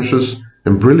 conscientious,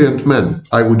 and brilliant men,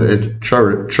 I would add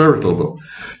charitable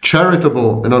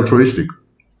and altruistic,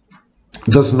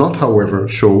 does not, however,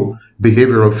 show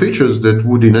behavioral features that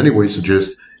would in any way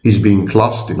suggest he's being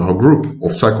classed in our group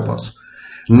of psychopaths,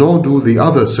 nor do the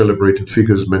other celebrated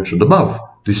figures mentioned above,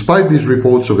 despite these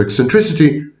reports of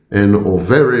eccentricity and of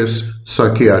various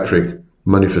psychiatric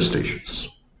manifestations.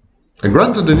 I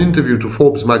granted an interview to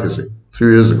Forbes magazine a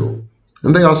few years ago,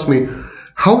 and they asked me,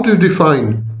 how do you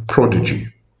define prodigy?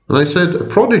 And I said, a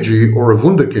prodigy, or a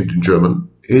wunderkind in German,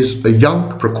 is a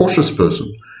young, precocious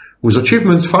person whose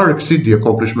achievements far exceed the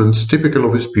accomplishments typical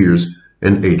of his peers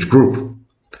and age group.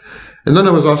 And then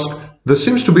I was asked, there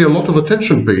seems to be a lot of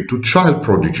attention paid to child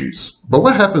prodigies, but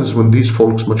what happens when these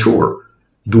folks mature?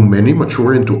 Do many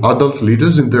mature into adult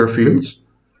leaders in their fields?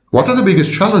 What are the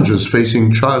biggest challenges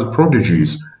facing child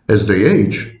prodigies as they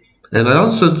age? And I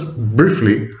answered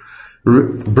briefly,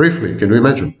 can you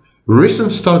imagine?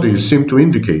 Recent studies seem to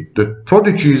indicate that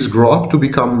prodigies grow up to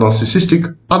become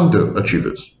narcissistic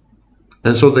underachievers.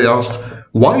 And so they asked,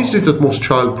 why is it that most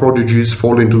child prodigies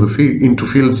fall into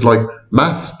fields like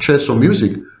math, chess, or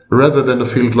music, rather than a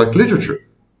field like literature?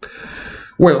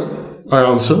 Well, I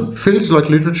answer, fields like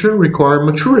literature require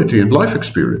maturity and life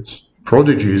experience.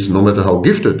 Prodigies, no matter how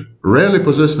gifted, rarely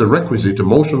possess the requisite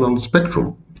emotional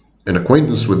spectrum, an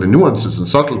acquaintance with the nuances and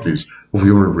subtleties of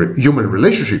human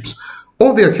relationships,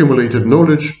 or the accumulated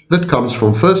knowledge that comes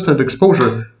from first-hand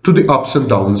exposure to the ups and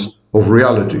downs of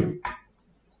reality.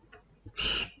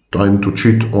 Time to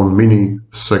cheat on Minnie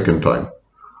second time.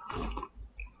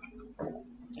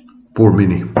 Poor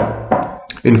Minnie.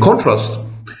 In contrast,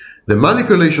 the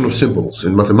manipulation of symbols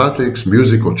in mathematics,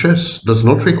 music, or chess does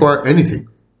not require anything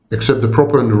except the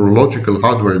proper neurological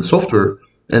hardware and software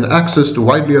and access to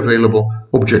widely available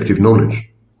objective knowledge.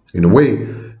 In a way,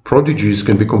 prodigies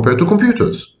can be compared to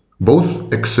computers.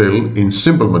 Both excel in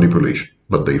symbol manipulation,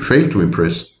 but they fail to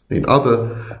impress in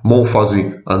other, more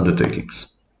fuzzy undertakings.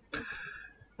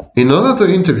 In another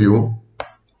interview,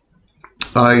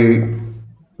 I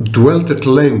dwelt at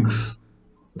length,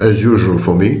 as usual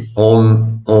for me,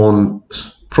 on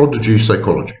prodigy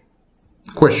psychology.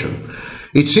 Question.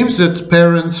 It seems that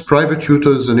parents, private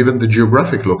tutors, and even the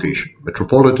geographic location,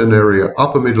 metropolitan area,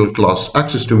 upper middle class,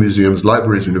 access to museums,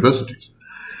 libraries, universities,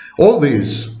 all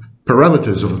these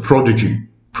parameters of the prodigy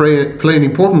play an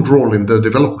important role in their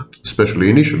development, especially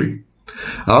initially.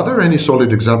 Are there any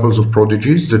solid examples of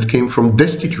prodigies that came from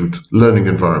destitute learning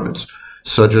environments,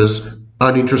 such as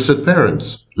uninterested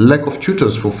parents, lack of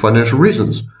tutors for financial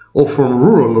reasons, or from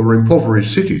rural or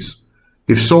impoverished cities?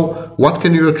 If so, what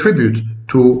can you attribute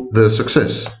to their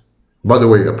success? By the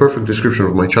way, a perfect description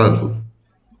of my childhood.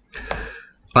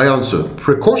 I answer,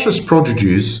 precocious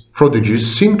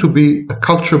prodigies seem to be a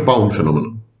culture-bound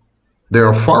phenomenon. There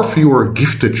are far fewer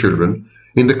gifted children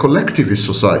in the collectivist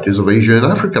societies of Asia and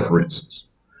Africa, for instance.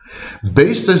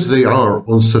 Based as they are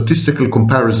on statistical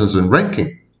comparisons and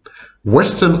ranking,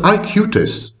 Western IQ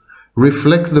tests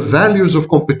reflect the values of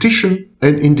competition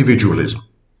and individualism.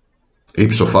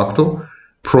 Ipso facto,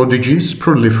 prodigies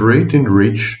proliferate in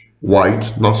rich, white,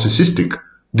 narcissistic,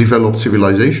 developed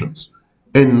civilizations,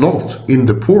 and not in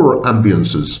the poorer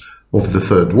ambiances of the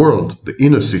third world, the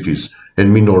inner cities,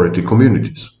 and minority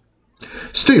communities.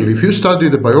 Still, if you study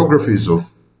the biographies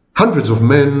of hundreds of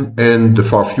men and the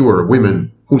far fewer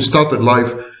women who started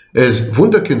life as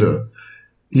Wunderkinder,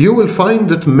 you will find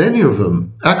that many of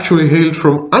them actually hailed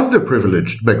from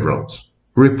underprivileged backgrounds,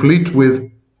 replete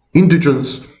with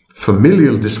indigence,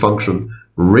 familial dysfunction,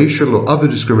 racial or other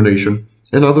discrimination,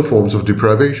 and other forms of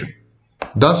deprivation.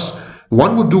 Thus,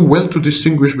 one would do well to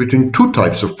distinguish between two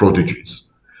types of prodigies: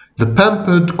 the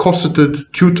pampered, cosseted,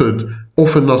 tutored,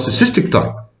 often narcissistic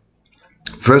type,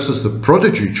 versus the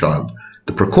prodigy child,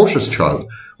 the precocious child,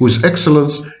 whose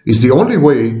excellence is the only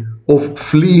way of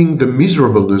fleeing the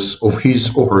miserableness of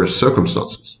his or her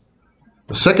circumstances.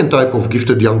 The second type of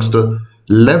gifted youngster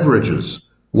leverages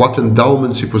what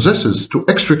endowments he possesses to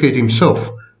extricate himself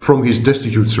from his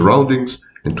destitute surroundings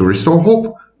and to restore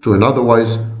hope to an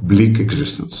otherwise bleak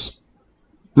existence.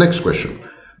 Next question.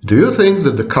 Do you think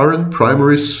that the current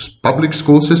primary public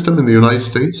school system in the United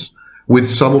States, with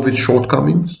some of its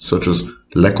shortcomings, such as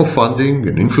lack of funding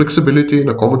and inflexibility in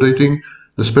accommodating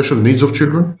the special needs of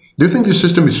children, do you think this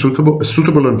system is a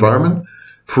suitable environment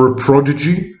for a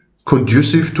prodigy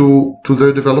conducive to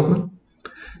their development?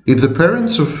 If the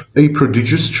parents of a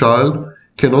prodigious child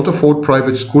cannot afford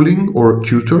private schooling or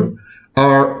tutor,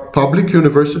 are public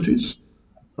universities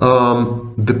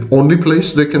the only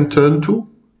place they can turn to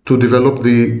develop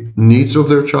the needs of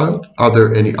their child? Are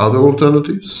there any other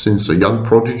alternatives, since a young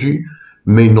prodigy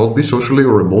may not be socially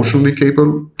or emotionally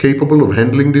capable of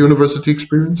handling the university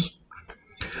experience?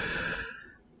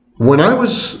 When I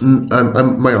was,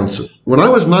 my answer, when I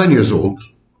was 9 years old,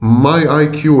 my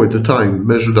IQ at the time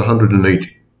measured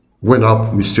 180, went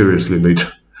up mysteriously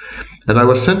later, and I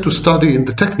was sent to study in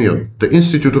the Technion, the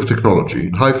Institute of Technology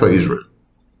in Haifa, Israel.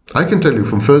 I can tell you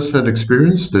from first-hand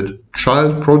experience that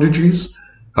child prodigies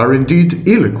are indeed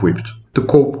ill-equipped to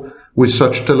cope with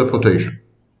such teleportation.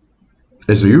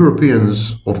 As the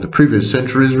Europeans of the previous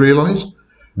centuries realized,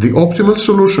 the optimal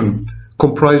solution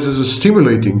comprises a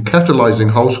stimulating, catalyzing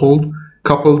household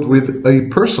coupled with a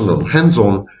personal,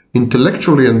 hands-on,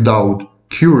 intellectually endowed,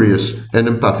 curious, and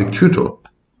empathic tutor.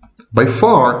 By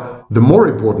far, the more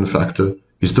important factor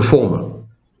is the former.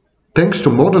 Thanks to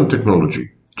modern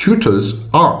technology, tutors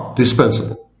are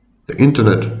dispensable. The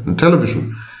internet and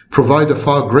television provide a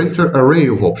far greater array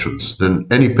of options than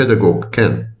any pedagogue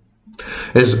can.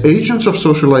 As agents of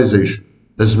socialization,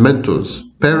 as mentors,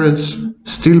 parents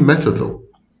still matter though.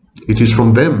 It is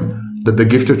from them that the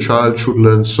gifted child should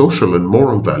learn social and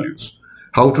moral values,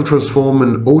 how to transform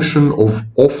an ocean of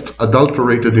oft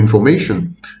adulterated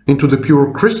information into the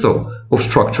pure crystal of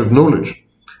structured knowledge,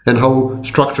 and how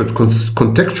structured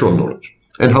contextual knowledge,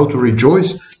 and how to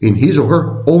rejoice in his or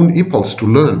her own impulse to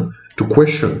learn, to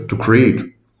question, to create.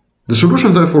 The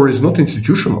solution, therefore, is not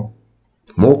institutional.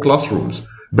 More classrooms,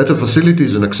 better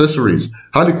facilities and accessories,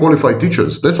 highly qualified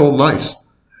teachers, that's all nice.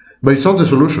 But it's not the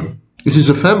solution. It is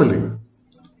a family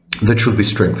that should be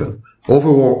strengthened,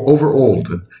 overhauled,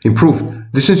 and improved.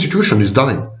 This institution is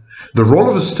dying. The role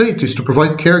of the state is to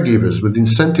provide caregivers with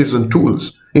incentives and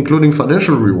tools, including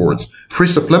financial rewards, free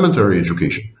supplementary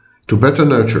education, to better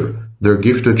nurture their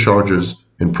gifted charges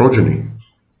and progeny.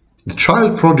 The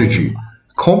child prodigy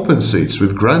compensates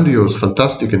with grandiose,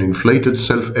 fantastic, and inflated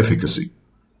self-efficacy.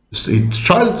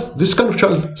 This kind of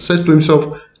child says to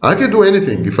himself, I can do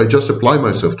anything if I just apply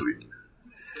myself to it.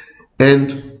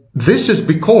 And this is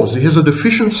because he has a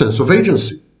deficient sense of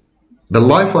agency. The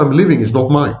life I'm living is not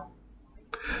mine.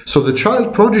 So the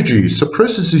child prodigy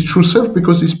suppresses his true self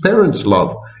because his parents'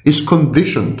 love is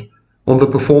conditioned on the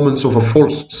performance of a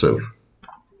false self.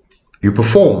 You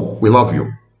perform, we love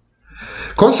you.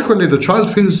 Consequently, the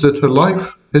child feels that her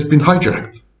life has been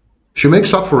hijacked. She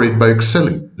makes up for it by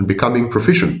excelling and becoming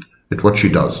proficient at what she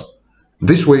does.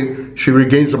 This way, she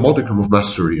regains a modicum of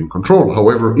mastery and control,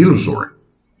 however illusory.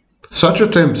 Such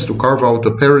attempts to carve out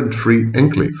a parent-free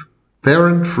enclave,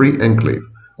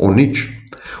 or niche,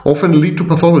 often lead to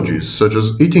pathologies such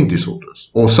as eating disorders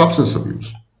or substance abuse.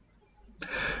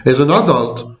 As an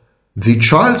adult, the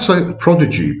child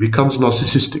prodigy becomes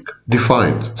narcissistic,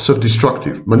 defiant,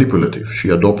 self-destructive, manipulative. She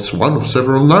adopts one of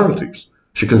several narratives.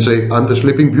 She can say, I'm the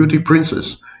Sleeping Beauty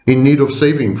princess in need of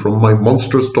saving from my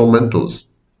monstrous tormentors.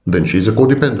 Then she's a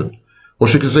codependent. Or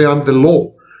she can say, I'm the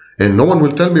law, and no one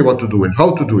will tell me what to do and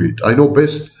how to do it. I know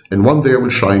best, and one day I will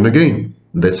shine again.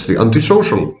 That's the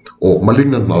antisocial or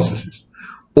malignant narcissist.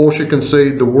 Or she can say,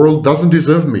 the world doesn't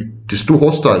deserve me. It is too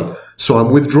hostile, so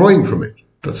I'm withdrawing from it.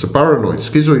 That's a paranoid,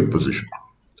 schizoid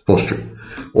posture.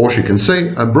 Or she can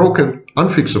say, I'm broken,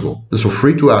 unfixable, and so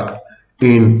free to act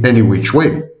in any which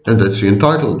way. And that's the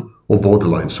entitled or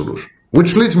borderline solution.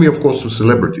 Which leads me, of course, to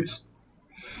celebrities.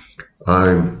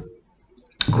 I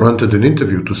granted an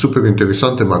interview to Super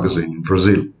Interessante magazine in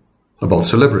Brazil about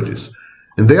celebrities.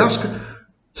 And they ask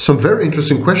some very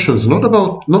interesting questions,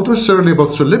 not necessarily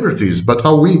about celebrities, but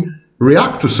how we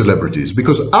react to celebrities,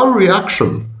 because our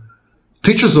reaction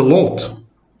teaches a lot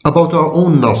about our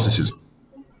own narcissism.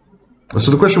 And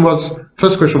so the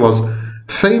first question was,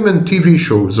 fame and TV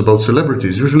shows about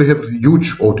celebrities usually have a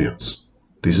huge audience.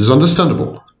 This is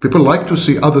understandable. People like to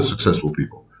see other successful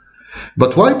people.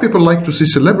 But why people like to see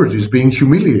celebrities being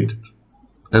humiliated?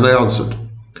 And I answered,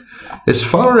 as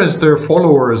far as their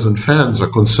followers and fans are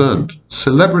concerned,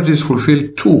 celebrities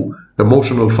fulfill two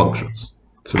emotional functions.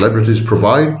 Celebrities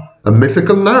provide a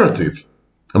mythical narrative,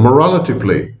 a morality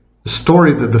play, a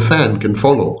story that the fan can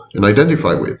follow and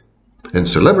identify with. And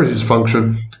celebrities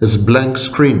function as blank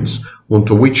screens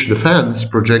onto which the fans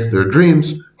project their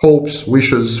dreams, hopes,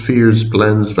 wishes, fears,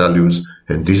 plans, values,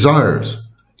 and desires.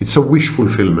 It's a wish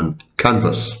fulfillment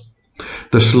canvas.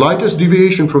 The slightest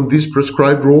deviation from these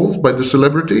prescribed roles by the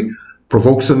celebrity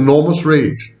provokes enormous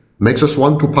rage, makes us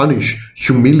want to punish,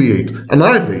 humiliate,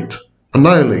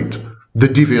 annihilate the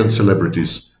deviant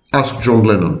celebrities. Ask John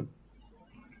Lennon.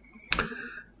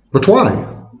 But why?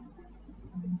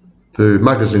 The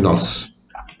magazine asks,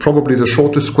 probably the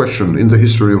shortest question in the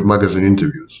history of magazine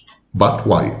interviews. But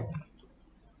why?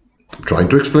 I'm trying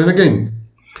to explain again.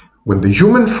 When the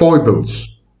human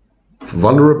foibles,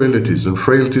 vulnerabilities, and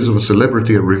frailties of a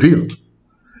celebrity are revealed,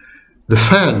 The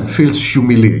fan feels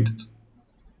humiliated.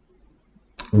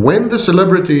 When the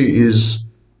celebrity is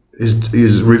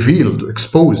revealed,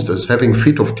 exposed as having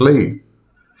feet of clay,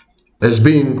 as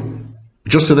being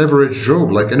just an average Joe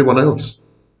like anyone else,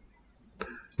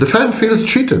 the fan feels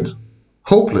cheated,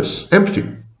 hopeless, empty.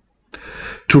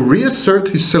 To reassert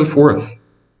his self-worth,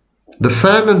 the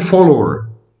fan and follower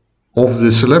of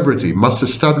the celebrity must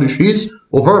establish his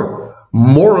or her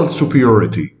moral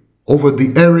superiority over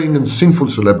the erring and sinful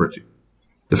celebrity.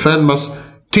 The fan must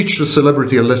teach the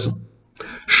celebrity a lesson,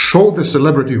 show the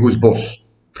celebrity who's boss.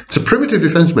 It's a primitive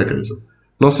defense mechanism,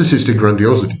 narcissistic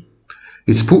grandiosity.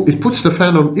 It puts the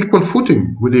fan on equal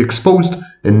footing with the exposed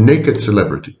and naked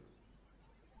celebrity.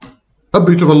 A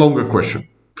bit of a longer question.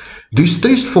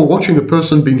 Distaste for watching a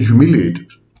person being humiliated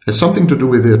has something to do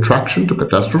with the attraction to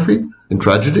catastrophe and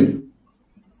tragedy?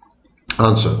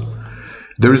 Answer.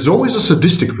 There is always a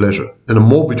sadistic pleasure and a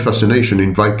morbid fascination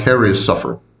in vicarious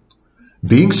suffering.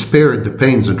 Being spared the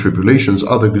pains and tribulations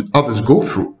others go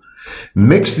through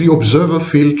makes the observer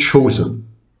feel chosen,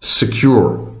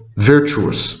 secure,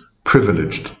 virtuous,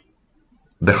 privileged.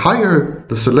 The higher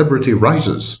the celebrity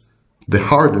rises, the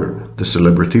harder the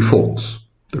celebrity falls.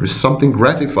 There is something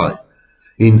gratifying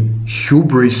in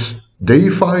hubris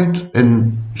deified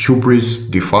and hubris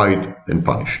defied and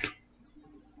punished.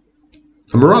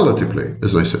 A morality play,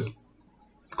 as I said.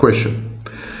 Question.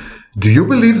 Do you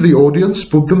believe the audience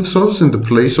put themselves in the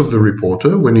place of the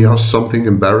reporter when he asks something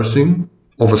embarrassing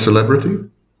of a celebrity?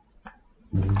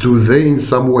 Do they in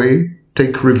some way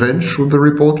take revenge with the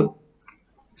reporter?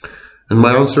 And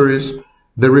my answer is,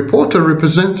 the reporter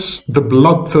represents the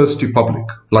bloodthirsty public,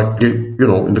 like,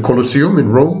 in the Colosseum in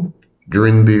Rome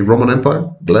during the Roman Empire,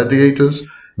 gladiators,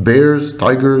 bears,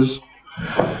 tigers.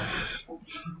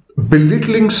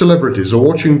 Belittling celebrities or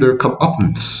watching their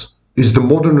comeuppance is the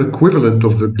modern equivalent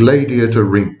of the gladiator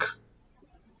ring.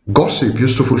 Gossip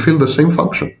used to fulfill the same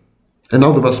function. And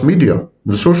now the mass media,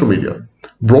 the social media,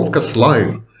 broadcast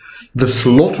live the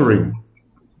slaughtering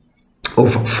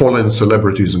of fallen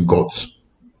celebrities and gods.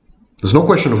 There's no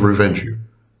question of revenge here,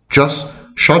 just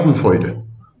schadenfreude,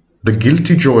 the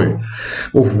guilty joy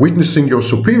of witnessing your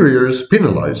superiors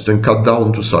penalized and cut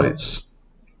down to size.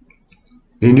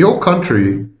 In your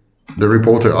country, the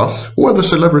reporter asks, who are the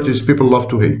celebrities people love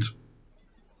to hate?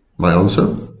 My answer,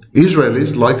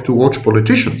 Israelis like to watch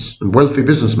politicians and wealthy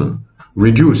businessmen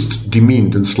reduced,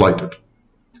 demeaned, and slighted.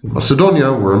 In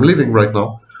Macedonia, where I'm living right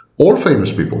now, all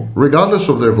famous people, regardless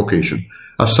of their vocation,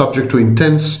 are subject to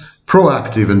intense,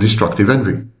 proactive, and destructive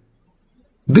envy.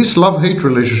 This love-hate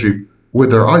relationship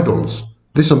with their idols,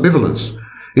 this ambivalence,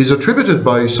 is attributed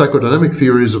by psychodynamic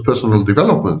theories of personal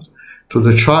development to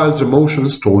the child's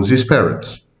emotions towards his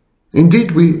parents.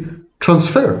 Indeed, we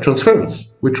transfer,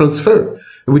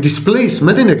 and we displace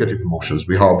many negative emotions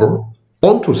we harbor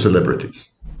onto celebrities.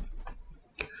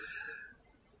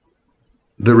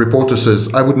 The reporter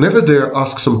says, I would never dare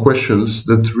ask some questions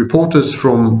that reporters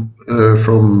from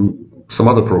some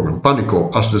other program,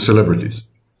 Panico, ask the celebrities.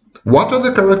 What are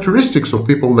the characteristics of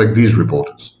people like these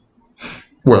reporters?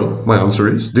 Well, my answer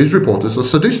is, these reporters are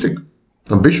sadistic,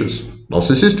 ambitious,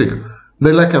 narcissistic.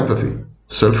 They lack empathy,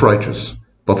 self-righteous,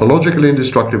 pathologically and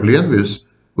destructively envious,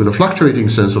 with a fluctuating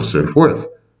sense of self-worth,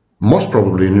 most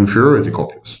probably an inferiority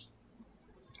complex.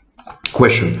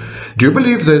 Question. Do you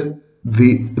believe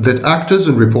that actors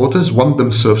and reporters want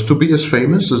themselves to be as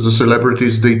famous as the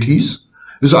celebrities they tease?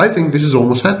 Because I think this is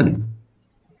almost happening.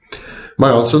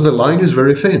 My answer, the line is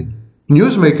very thin.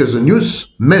 Newsmakers and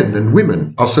newsmen and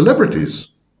women are celebrities.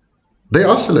 They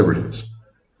are celebrities.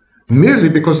 Merely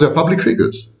because they're public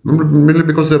figures. Merely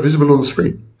because they're visible on the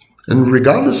screen. And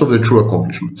regardless of their true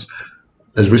accomplishments.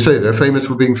 As we say, they're famous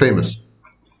for being famous.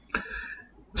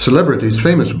 Celebrity is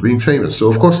famous for being famous. So,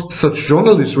 of course, such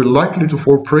journalists will likely to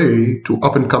fall prey to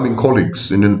up-and-coming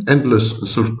colleagues in an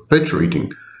endless,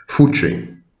 self-perpetuating food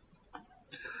chain.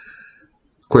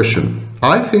 Question.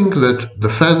 I think that the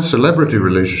fan-celebrity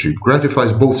relationship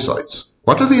gratifies both sides.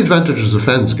 What are the advantages the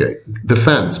fans get?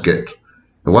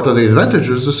 And what are the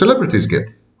advantages the celebrities get?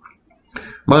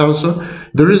 My answer,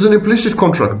 there is an implicit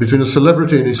contract between a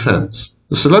celebrity and his fans.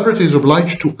 The celebrity is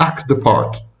obliged to act the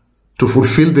part, to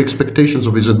fulfill the expectations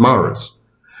of his admirers,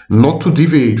 not to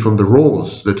deviate from the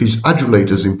roles that his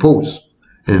adulators impose,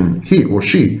 and he or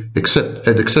she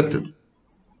had accepted.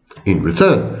 In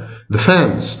return, the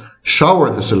fans shower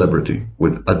the celebrity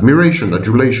with admiration,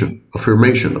 adulation,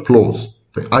 affirmation, applause.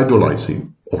 They idolize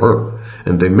him or her,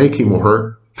 and they make him or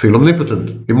her feel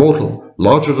omnipotent, immortal,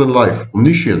 larger than life,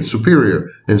 omniscient, superior,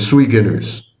 and sui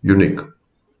generis, unique.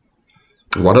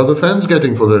 What are the fans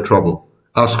getting for their trouble?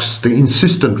 Asks the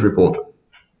insistent reporter.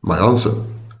 My answer,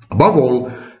 above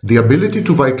all, the ability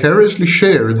to vicariously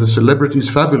share the celebrity's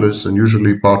fabulous and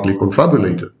usually partly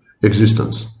confabulated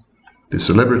existence. The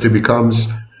celebrity becomes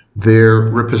their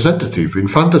representative in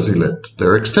fantasy land,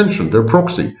 their extension, their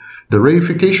proxy, the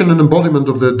reification and embodiment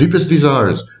of their deepest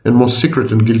desires and most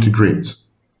secret and guilty dreams.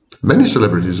 Many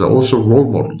celebrities are also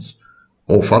role models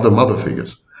or father-mother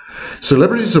figures.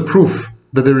 Celebrities are proof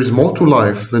that there is more to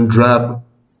life than drab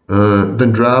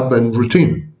and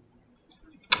routine.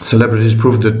 Celebrities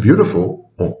prove that beautiful,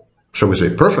 or shall we say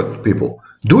perfect people,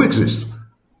 do exist,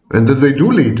 and that they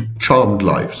do lead charmed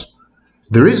lives.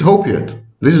 There is hope yet.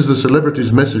 This is the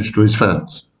celebrity's message to his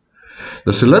fans.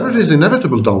 The celebrity's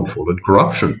inevitable downfall and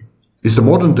corruption is the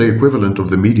modern-day equivalent of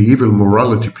the medieval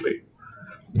morality play.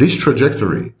 This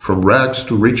trajectory, from rags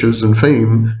to riches and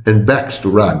fame, and back to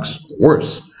rags,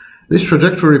 worse, this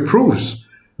trajectory proves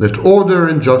that order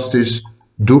and justice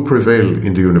do prevail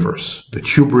in the universe, that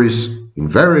hubris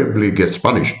invariably gets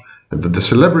punished, and that the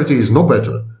celebrity is no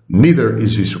better, neither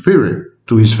is he superior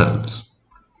to his fans.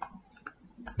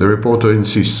 The reporter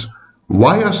insists,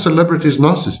 why are celebrities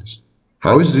narcissists?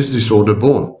 How is this disorder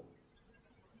born?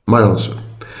 My answer,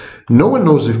 no one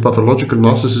knows if pathological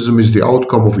narcissism is the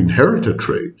outcome of inherited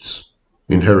traits,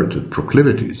 inherited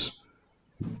proclivities,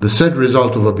 the said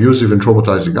result of abusive and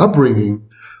traumatizing upbringing,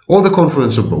 or the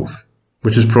confluence of both,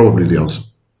 which is probably the answer.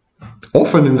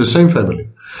 Often in the same family,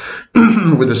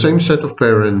 with the same set of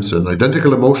parents and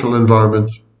identical emotional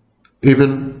environment,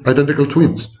 even identical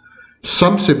twins,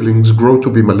 some siblings grow to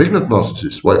be malignant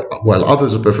narcissists, while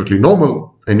others are perfectly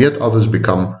normal, and yet others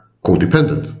become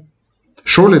codependent.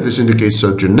 Surely this indicates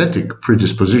a genetic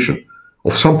predisposition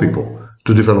of some people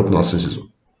to develop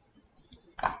narcissism.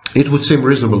 It would seem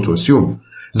reasonable to assume,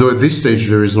 though at this stage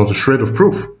there is not a shred of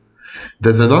proof,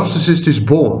 that the narcissist is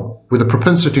born with a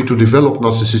propensity to develop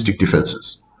narcissistic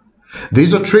defenses.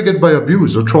 These are triggered by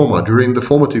abuse or trauma during the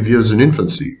formative years in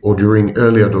infancy or during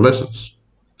early adolescence.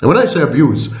 And when I say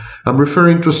abuse, I'm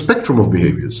referring to a spectrum of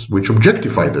behaviors which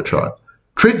objectify the child,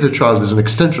 treat the child as an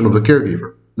extension of the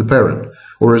caregiver, the parent,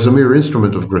 or as a mere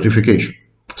instrument of gratification.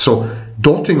 So,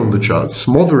 doting on the child,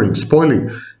 smothering,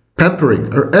 spoiling,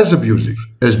 pampering are as abusive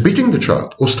as beating the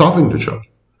child or starving the child.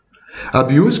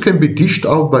 Abuse can be dished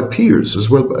out by peers as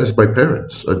well as by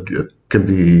parents. It can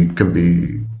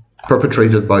be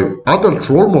perpetrated by adult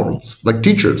role models, like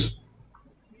teachers.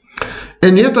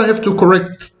 And yet I have to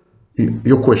correct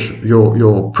your question,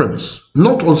 your premise.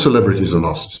 Not all celebrities are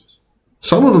narcissists.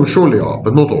 Some of them surely are,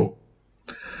 but not all.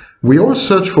 We all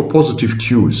search for positive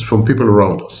cues from people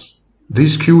around us.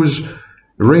 These cues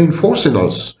reinforce in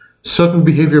us certain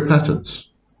behavior patterns.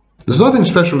 There's nothing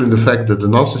special in the fact that the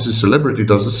narcissist celebrity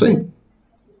does the same.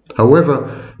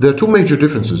 However, there are two major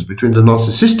differences between the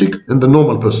narcissistic and the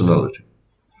normal personality.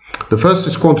 The first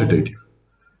is quantitative.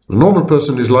 The normal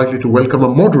person is likely to welcome a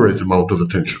moderate amount of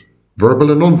attention, verbal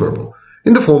and non-verbal,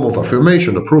 in the form of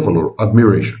affirmation, approval, or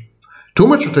admiration. Too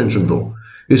much attention, though,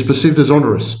 is perceived as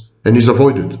onerous and is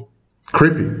avoided.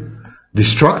 Creepy.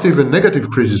 Destructive and negative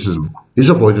criticism is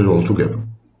avoided altogether.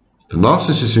 The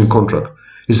narcissist, in contrast,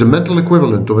 is the mental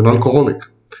equivalent of an alcoholic.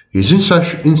 He is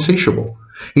insatiable.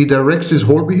 He directs his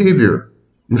whole behavior,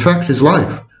 in fact his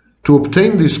life, to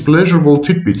obtain these pleasurable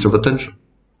tidbits of attention.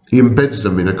 He embeds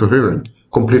them in a coherent,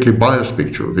 completely biased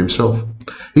picture of himself.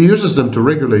 He uses them to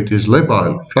regulate his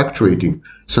labile, fluctuating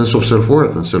sense of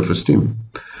self-worth and self-esteem.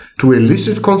 To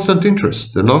elicit constant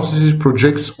interest, the narcissist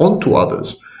projects onto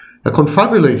others a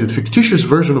confabulated, fictitious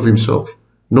version of himself,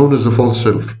 known as the false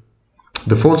self.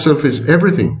 The false self is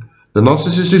everything the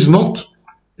narcissist is not.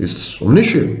 He's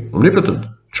omniscient, omnipotent,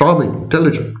 charming,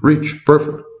 intelligent, rich,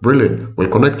 perfect, brilliant,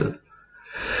 well-connected.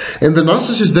 And the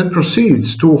narcissist then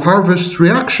proceeds to harvest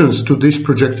reactions to this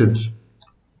projected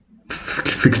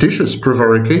fictitious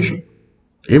prevarication,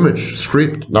 image,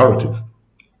 script, narrative.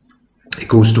 He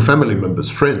goes to family members,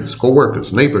 friends,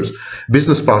 co-workers, neighbors,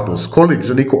 business partners, colleagues,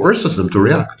 and he coerces them to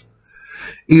react.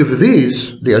 If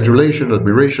these, the adulation,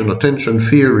 admiration, attention,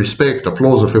 fear, respect,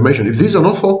 applause, affirmation, if these are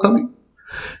not forthcoming,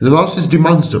 the narcissist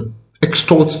demands them,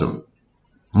 extorts them.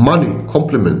 Money,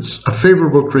 compliments, a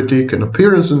favorable critique, and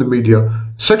appearance in the media,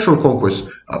 sexual conquest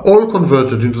are all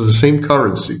converted into the same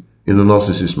currency in the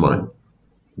narcissist's mind,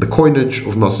 the coinage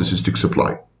of narcissistic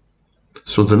supply.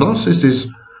 So the narcissist is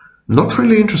not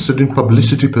really interested in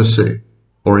publicity per se,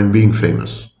 or in being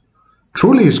famous.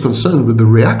 Truly he is concerned with the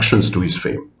reactions to his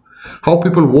fame, how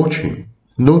people watch him,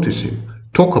 notice him,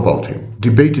 talk about him,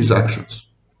 debate his actions.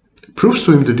 It proves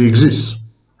to him that he exists.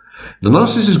 The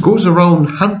narcissist goes around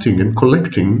hunting and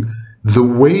collecting the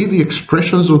way the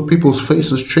expressions on people's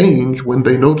faces change when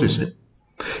they notice him.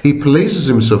 He places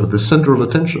himself at the center of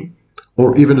attention,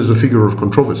 or even as a figure of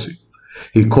controversy.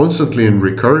 He constantly and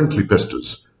recurrently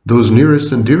pesters those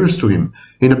nearest and dearest to him,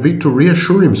 in a bid to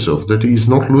reassure himself that he is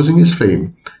not losing his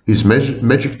fame, his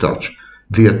magic touch,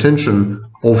 the attention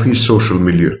of his social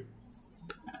milieu.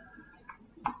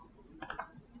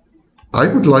 I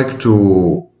would like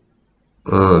to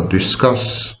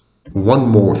discuss one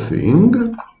more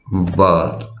thing,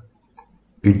 but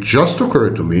it just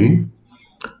occurred to me,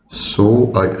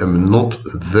 so I am not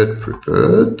that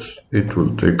prepared. It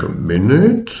will take a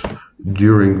minute,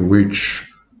 during which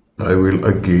I will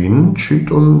again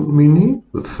cheat on Minnie,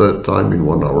 the third time in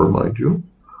 1 hour, mind you.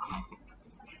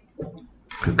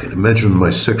 You can imagine my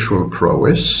sexual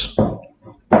prowess.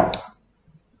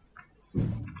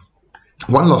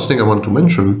 One last thing I want to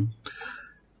mention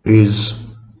is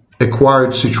acquired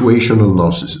situational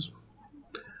narcissism.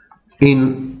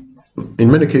 In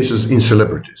many cases, in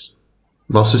celebrities.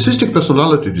 Narcissistic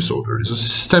personality disorder is a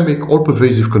systemic or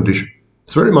pervasive condition.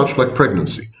 It's very much like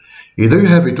pregnancy. Either you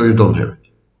have it or you don't have it.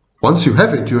 Once you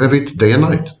have it day and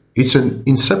night. It's an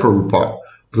inseparable part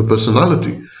of the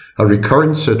personality, a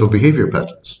recurrent set of behavior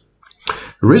patterns.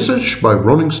 Research by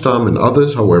Roningstam and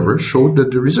others, however, showed that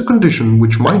there is a condition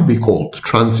which might be called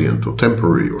transient or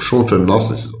temporary or short-term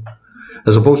narcissism,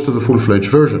 as opposed to the full-fledged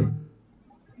version.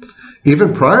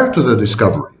 Even prior to the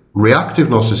discovery, reactive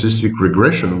narcissistic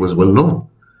regression was well known.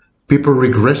 People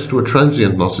regress to a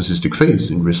transient narcissistic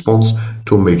phase in response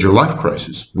to a major life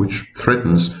crisis, which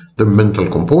threatens their mental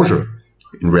composure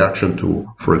in reaction to,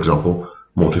 for example,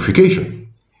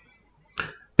 mortification.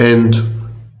 And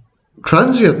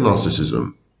transient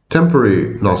narcissism,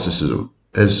 temporary narcissism,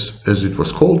 as it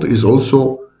was called, is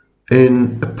also a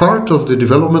part of the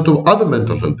development of other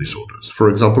mental health disorders, for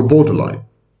example, borderline,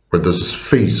 where there's a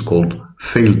phase called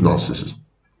failed narcissism.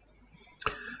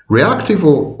 Reactive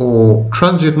or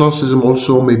transient narcissism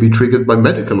also may be triggered by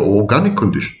medical or organic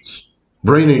conditions.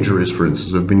 Brain injuries, for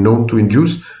instance, have been known to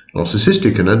induce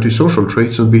narcissistic and antisocial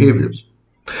traits and behaviors.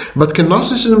 But can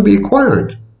narcissism be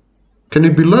acquired? Can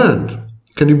it be learned?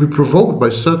 Can it be provoked by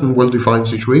certain well-defined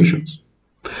situations?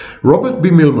 Robert B.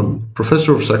 Millman,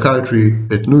 professor of psychiatry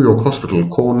at New York Hospital,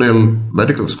 Cornell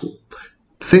Medical School,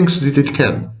 thinks that it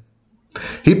can.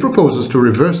 He proposes to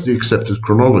reverse the accepted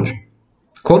chronology.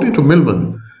 According to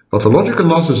Millman, pathological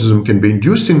narcissism can be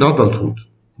induced in adulthood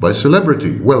by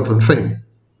celebrity, wealth, and fame.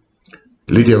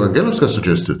 Lydia Evangelowska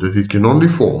suggested that it can only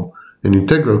form an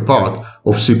integral part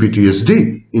of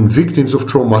CPTSD in victims of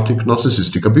traumatic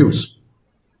narcissistic abuse.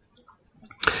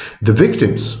 The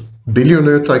victims,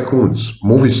 billionaire tycoons,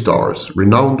 movie stars,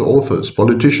 renowned authors,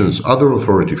 politicians, other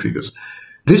authority figures,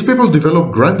 these people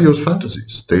develop grandiose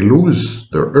fantasies. They lose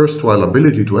their erstwhile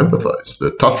ability to empathize,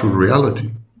 their touch with reality.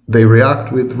 They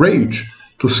react with rage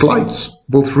to slights,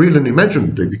 both real and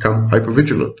imagined. They become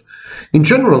hypervigilant. In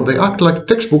general, they act like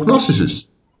textbook narcissists.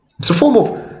 It's a form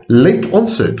of late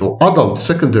onset or adult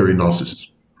secondary narcissism.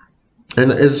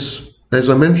 And as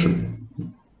I mentioned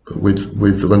with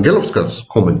Evangelowska's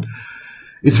comment,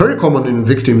 it's very common in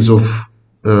victims of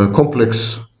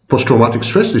complex post-traumatic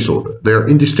stress disorder. They are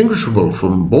indistinguishable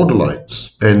from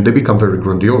borderlines, and they become very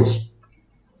grandiose.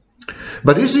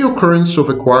 But is the occurrence of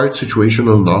acquired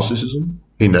situational narcissism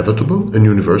inevitable and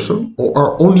universal, or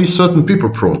are only certain people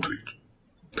prone to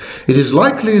it? It is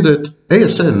likely that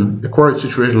ASN, acquired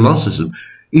situational narcissism,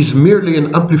 is merely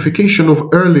an amplification of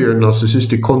earlier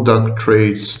narcissistic conduct,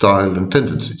 traits, style, and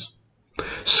tendencies.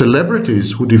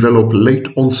 Celebrities who develop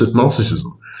late-onset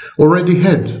narcissism already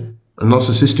had a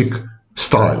narcissistic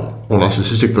style or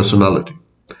narcissistic personality,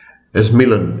 as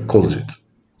Millen calls it,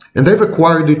 and they've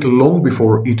acquired it long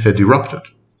before it had erupted.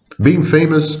 Being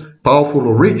famous, powerful,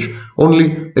 or rich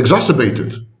only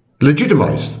exacerbated,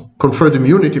 legitimized, conferred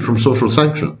immunity from social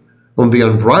sanction on the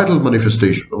unbridled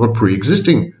manifestation of a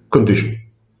pre-existing condition,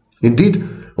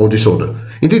 or disorder.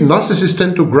 Indeed, narcissists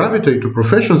tend to gravitate to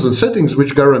professions and settings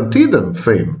which guarantee them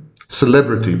fame,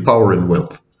 celebrity, power, and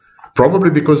wealth, probably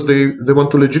because they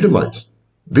want to legitimize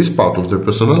this part of their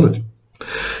personality.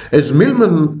 As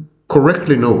Millman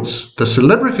correctly notes, the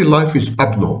celebrity life is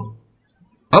abnormal.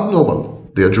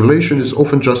 The adulation is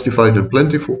often justified and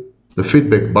plentiful, the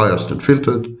feedback biased and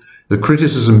filtered, the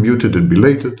criticism muted and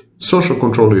belated, social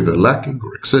control either lacking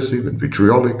or excessive and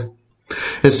vitriolic.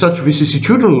 And such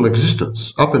vicissitudinal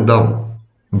existence, up and down,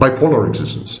 bipolar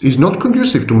existence, is not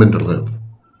conducive to mental health,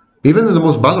 even in the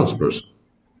most balanced person.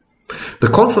 The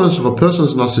confluence of a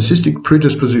person's narcissistic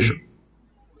predisposition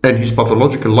and his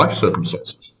pathological life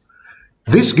circumstances,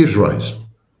 this gives rise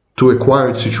to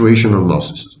acquired situational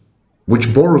narcissism,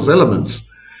 which borrows elements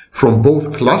from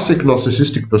both classic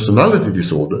narcissistic personality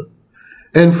disorder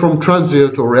and from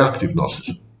transient or reactive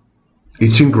narcissism.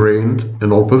 It's ingrained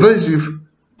and all-pervasive,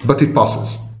 but it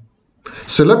passes.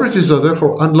 Celebrities are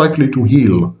therefore unlikely to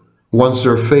heal once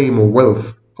their fame or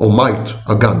wealth or might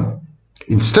are gone.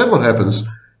 Instead, what happens,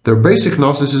 their basic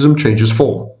narcissism changes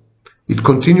form. It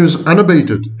continues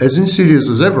unabated, as insidious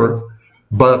as ever,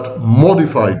 but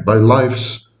modified by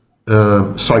life's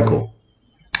cycle,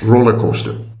 roller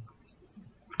coaster.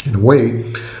 In a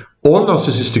way, all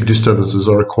narcissistic disturbances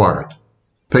are acquired.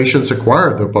 Patients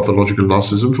acquire their pathological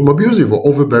narcissism from abusive or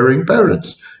overbearing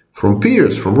parents, from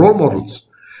peers, from role models.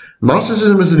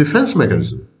 Narcissism is a defense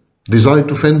mechanism designed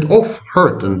to fend off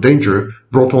hurt and danger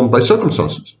brought on by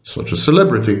circumstances, such as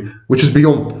celebrity, which is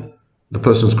beyond the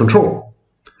person's control.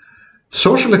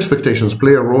 Social expectations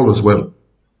play a role as well.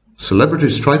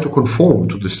 Celebrities try to conform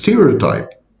to the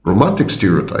stereotype, romantic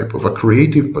stereotype, of a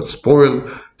creative but spoiled,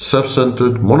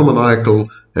 self-centered, monomaniacal,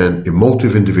 and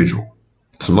emotive individual.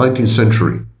 It's the 19th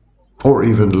century, or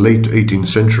even late 18th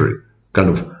century, kind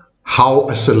of how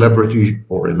a celebrity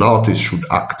or an artist should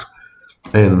act.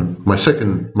 And my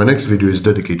next video is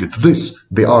dedicated to this,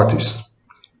 the artist.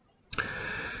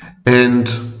 And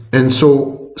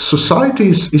so society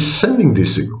is sending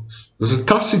these signals. There's a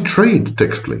tacit trade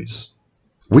takes place.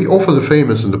 We offer the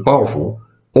famous and the powerful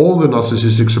all the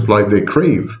narcissistic supply they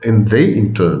crave, and they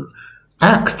in turn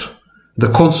act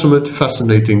the consummate,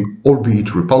 fascinating,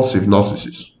 albeit repulsive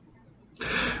narcissist.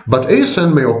 But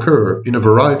ASN may occur in a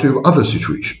variety of other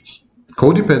situations.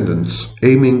 Codependence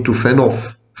aiming to fend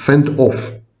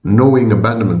off knowing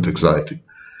abandonment anxiety.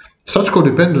 Such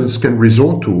codependence can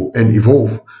resort to and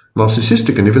evolve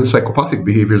narcissistic and even psychopathic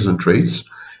behaviors and traits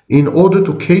in order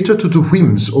to cater to the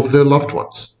whims of their loved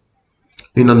ones.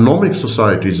 In anomic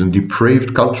societies and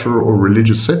depraved cultural or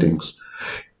religious settings,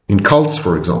 in cults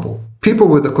for example, people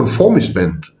with a conformist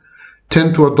bent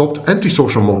tend to adopt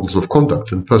antisocial models of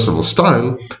conduct and personal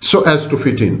style so as to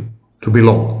fit in, to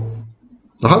belong.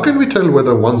 Now, how can we tell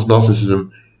whether one's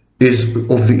narcissism is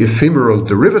of the ephemeral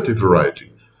derivative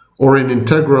variety or an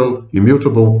integral,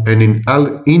 immutable, and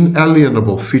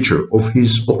inalienable feature of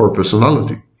his or her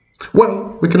personality?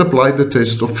 Well, we can apply the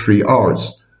test of 3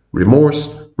 R's: remorse,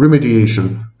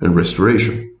 remediation, and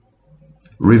restoration.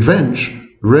 Revenge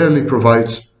rarely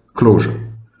provides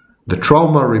closure. The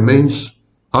trauma remains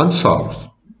unsolved,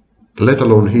 let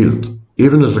alone healed,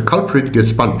 even as the culprit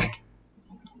gets punished.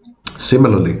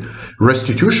 Similarly,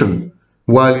 restitution,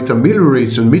 while it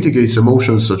ameliorates and mitigates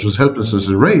emotions such as helplessness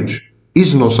and rage,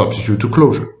 is no substitute to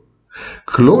closure.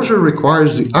 Closure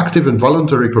requires the active and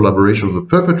voluntary collaboration of the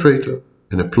perpetrator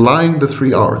in applying the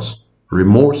 3 R's: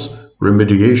 remorse,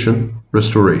 remediation,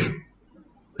 restoration.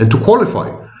 And to qualify,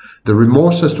 the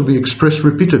remorse has to be expressed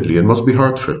repeatedly and must be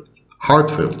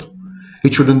heartfelt.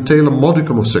 It should entail a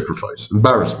modicum of sacrifice,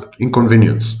 embarrassment,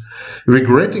 inconvenience.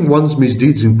 Regretting one's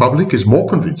misdeeds in public is more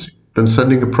convincing than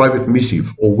sending a private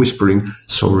missive or whispering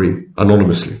sorry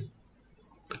anonymously.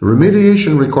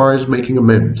 Remediation requires making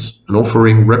amends and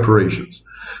offering reparations,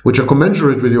 which are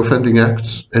commensurate with the offending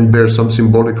acts and bear some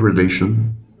symbolic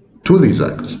relation to these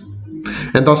acts.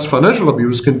 And thus financial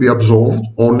abuse can be absolved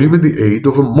only with the aid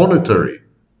of a monetary,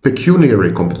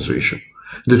 pecuniary compensation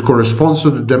that corresponds to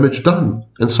the damage done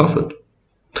and suffered.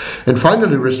 And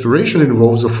finally, restoration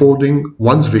involves affording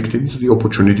one's victims the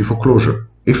opportunity for closure,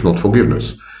 if not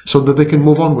forgiveness, so that they can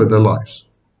move on with their lives.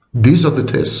 These are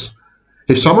the tests.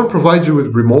 If someone provides you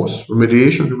with remorse,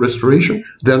 remediation, and restoration,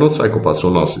 they are not psychopaths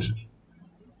or narcissists.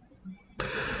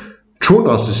 True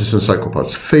narcissists and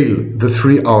psychopaths fail the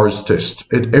 3 R's test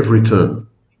at every turn.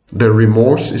 Their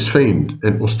remorse is feigned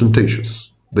and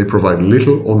ostentatious. They provide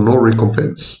little or no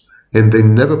recompense, and they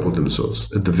never put themselves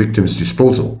at the victim's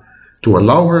disposal to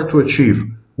allow her to achieve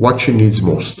what she needs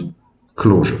most: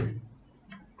 closure.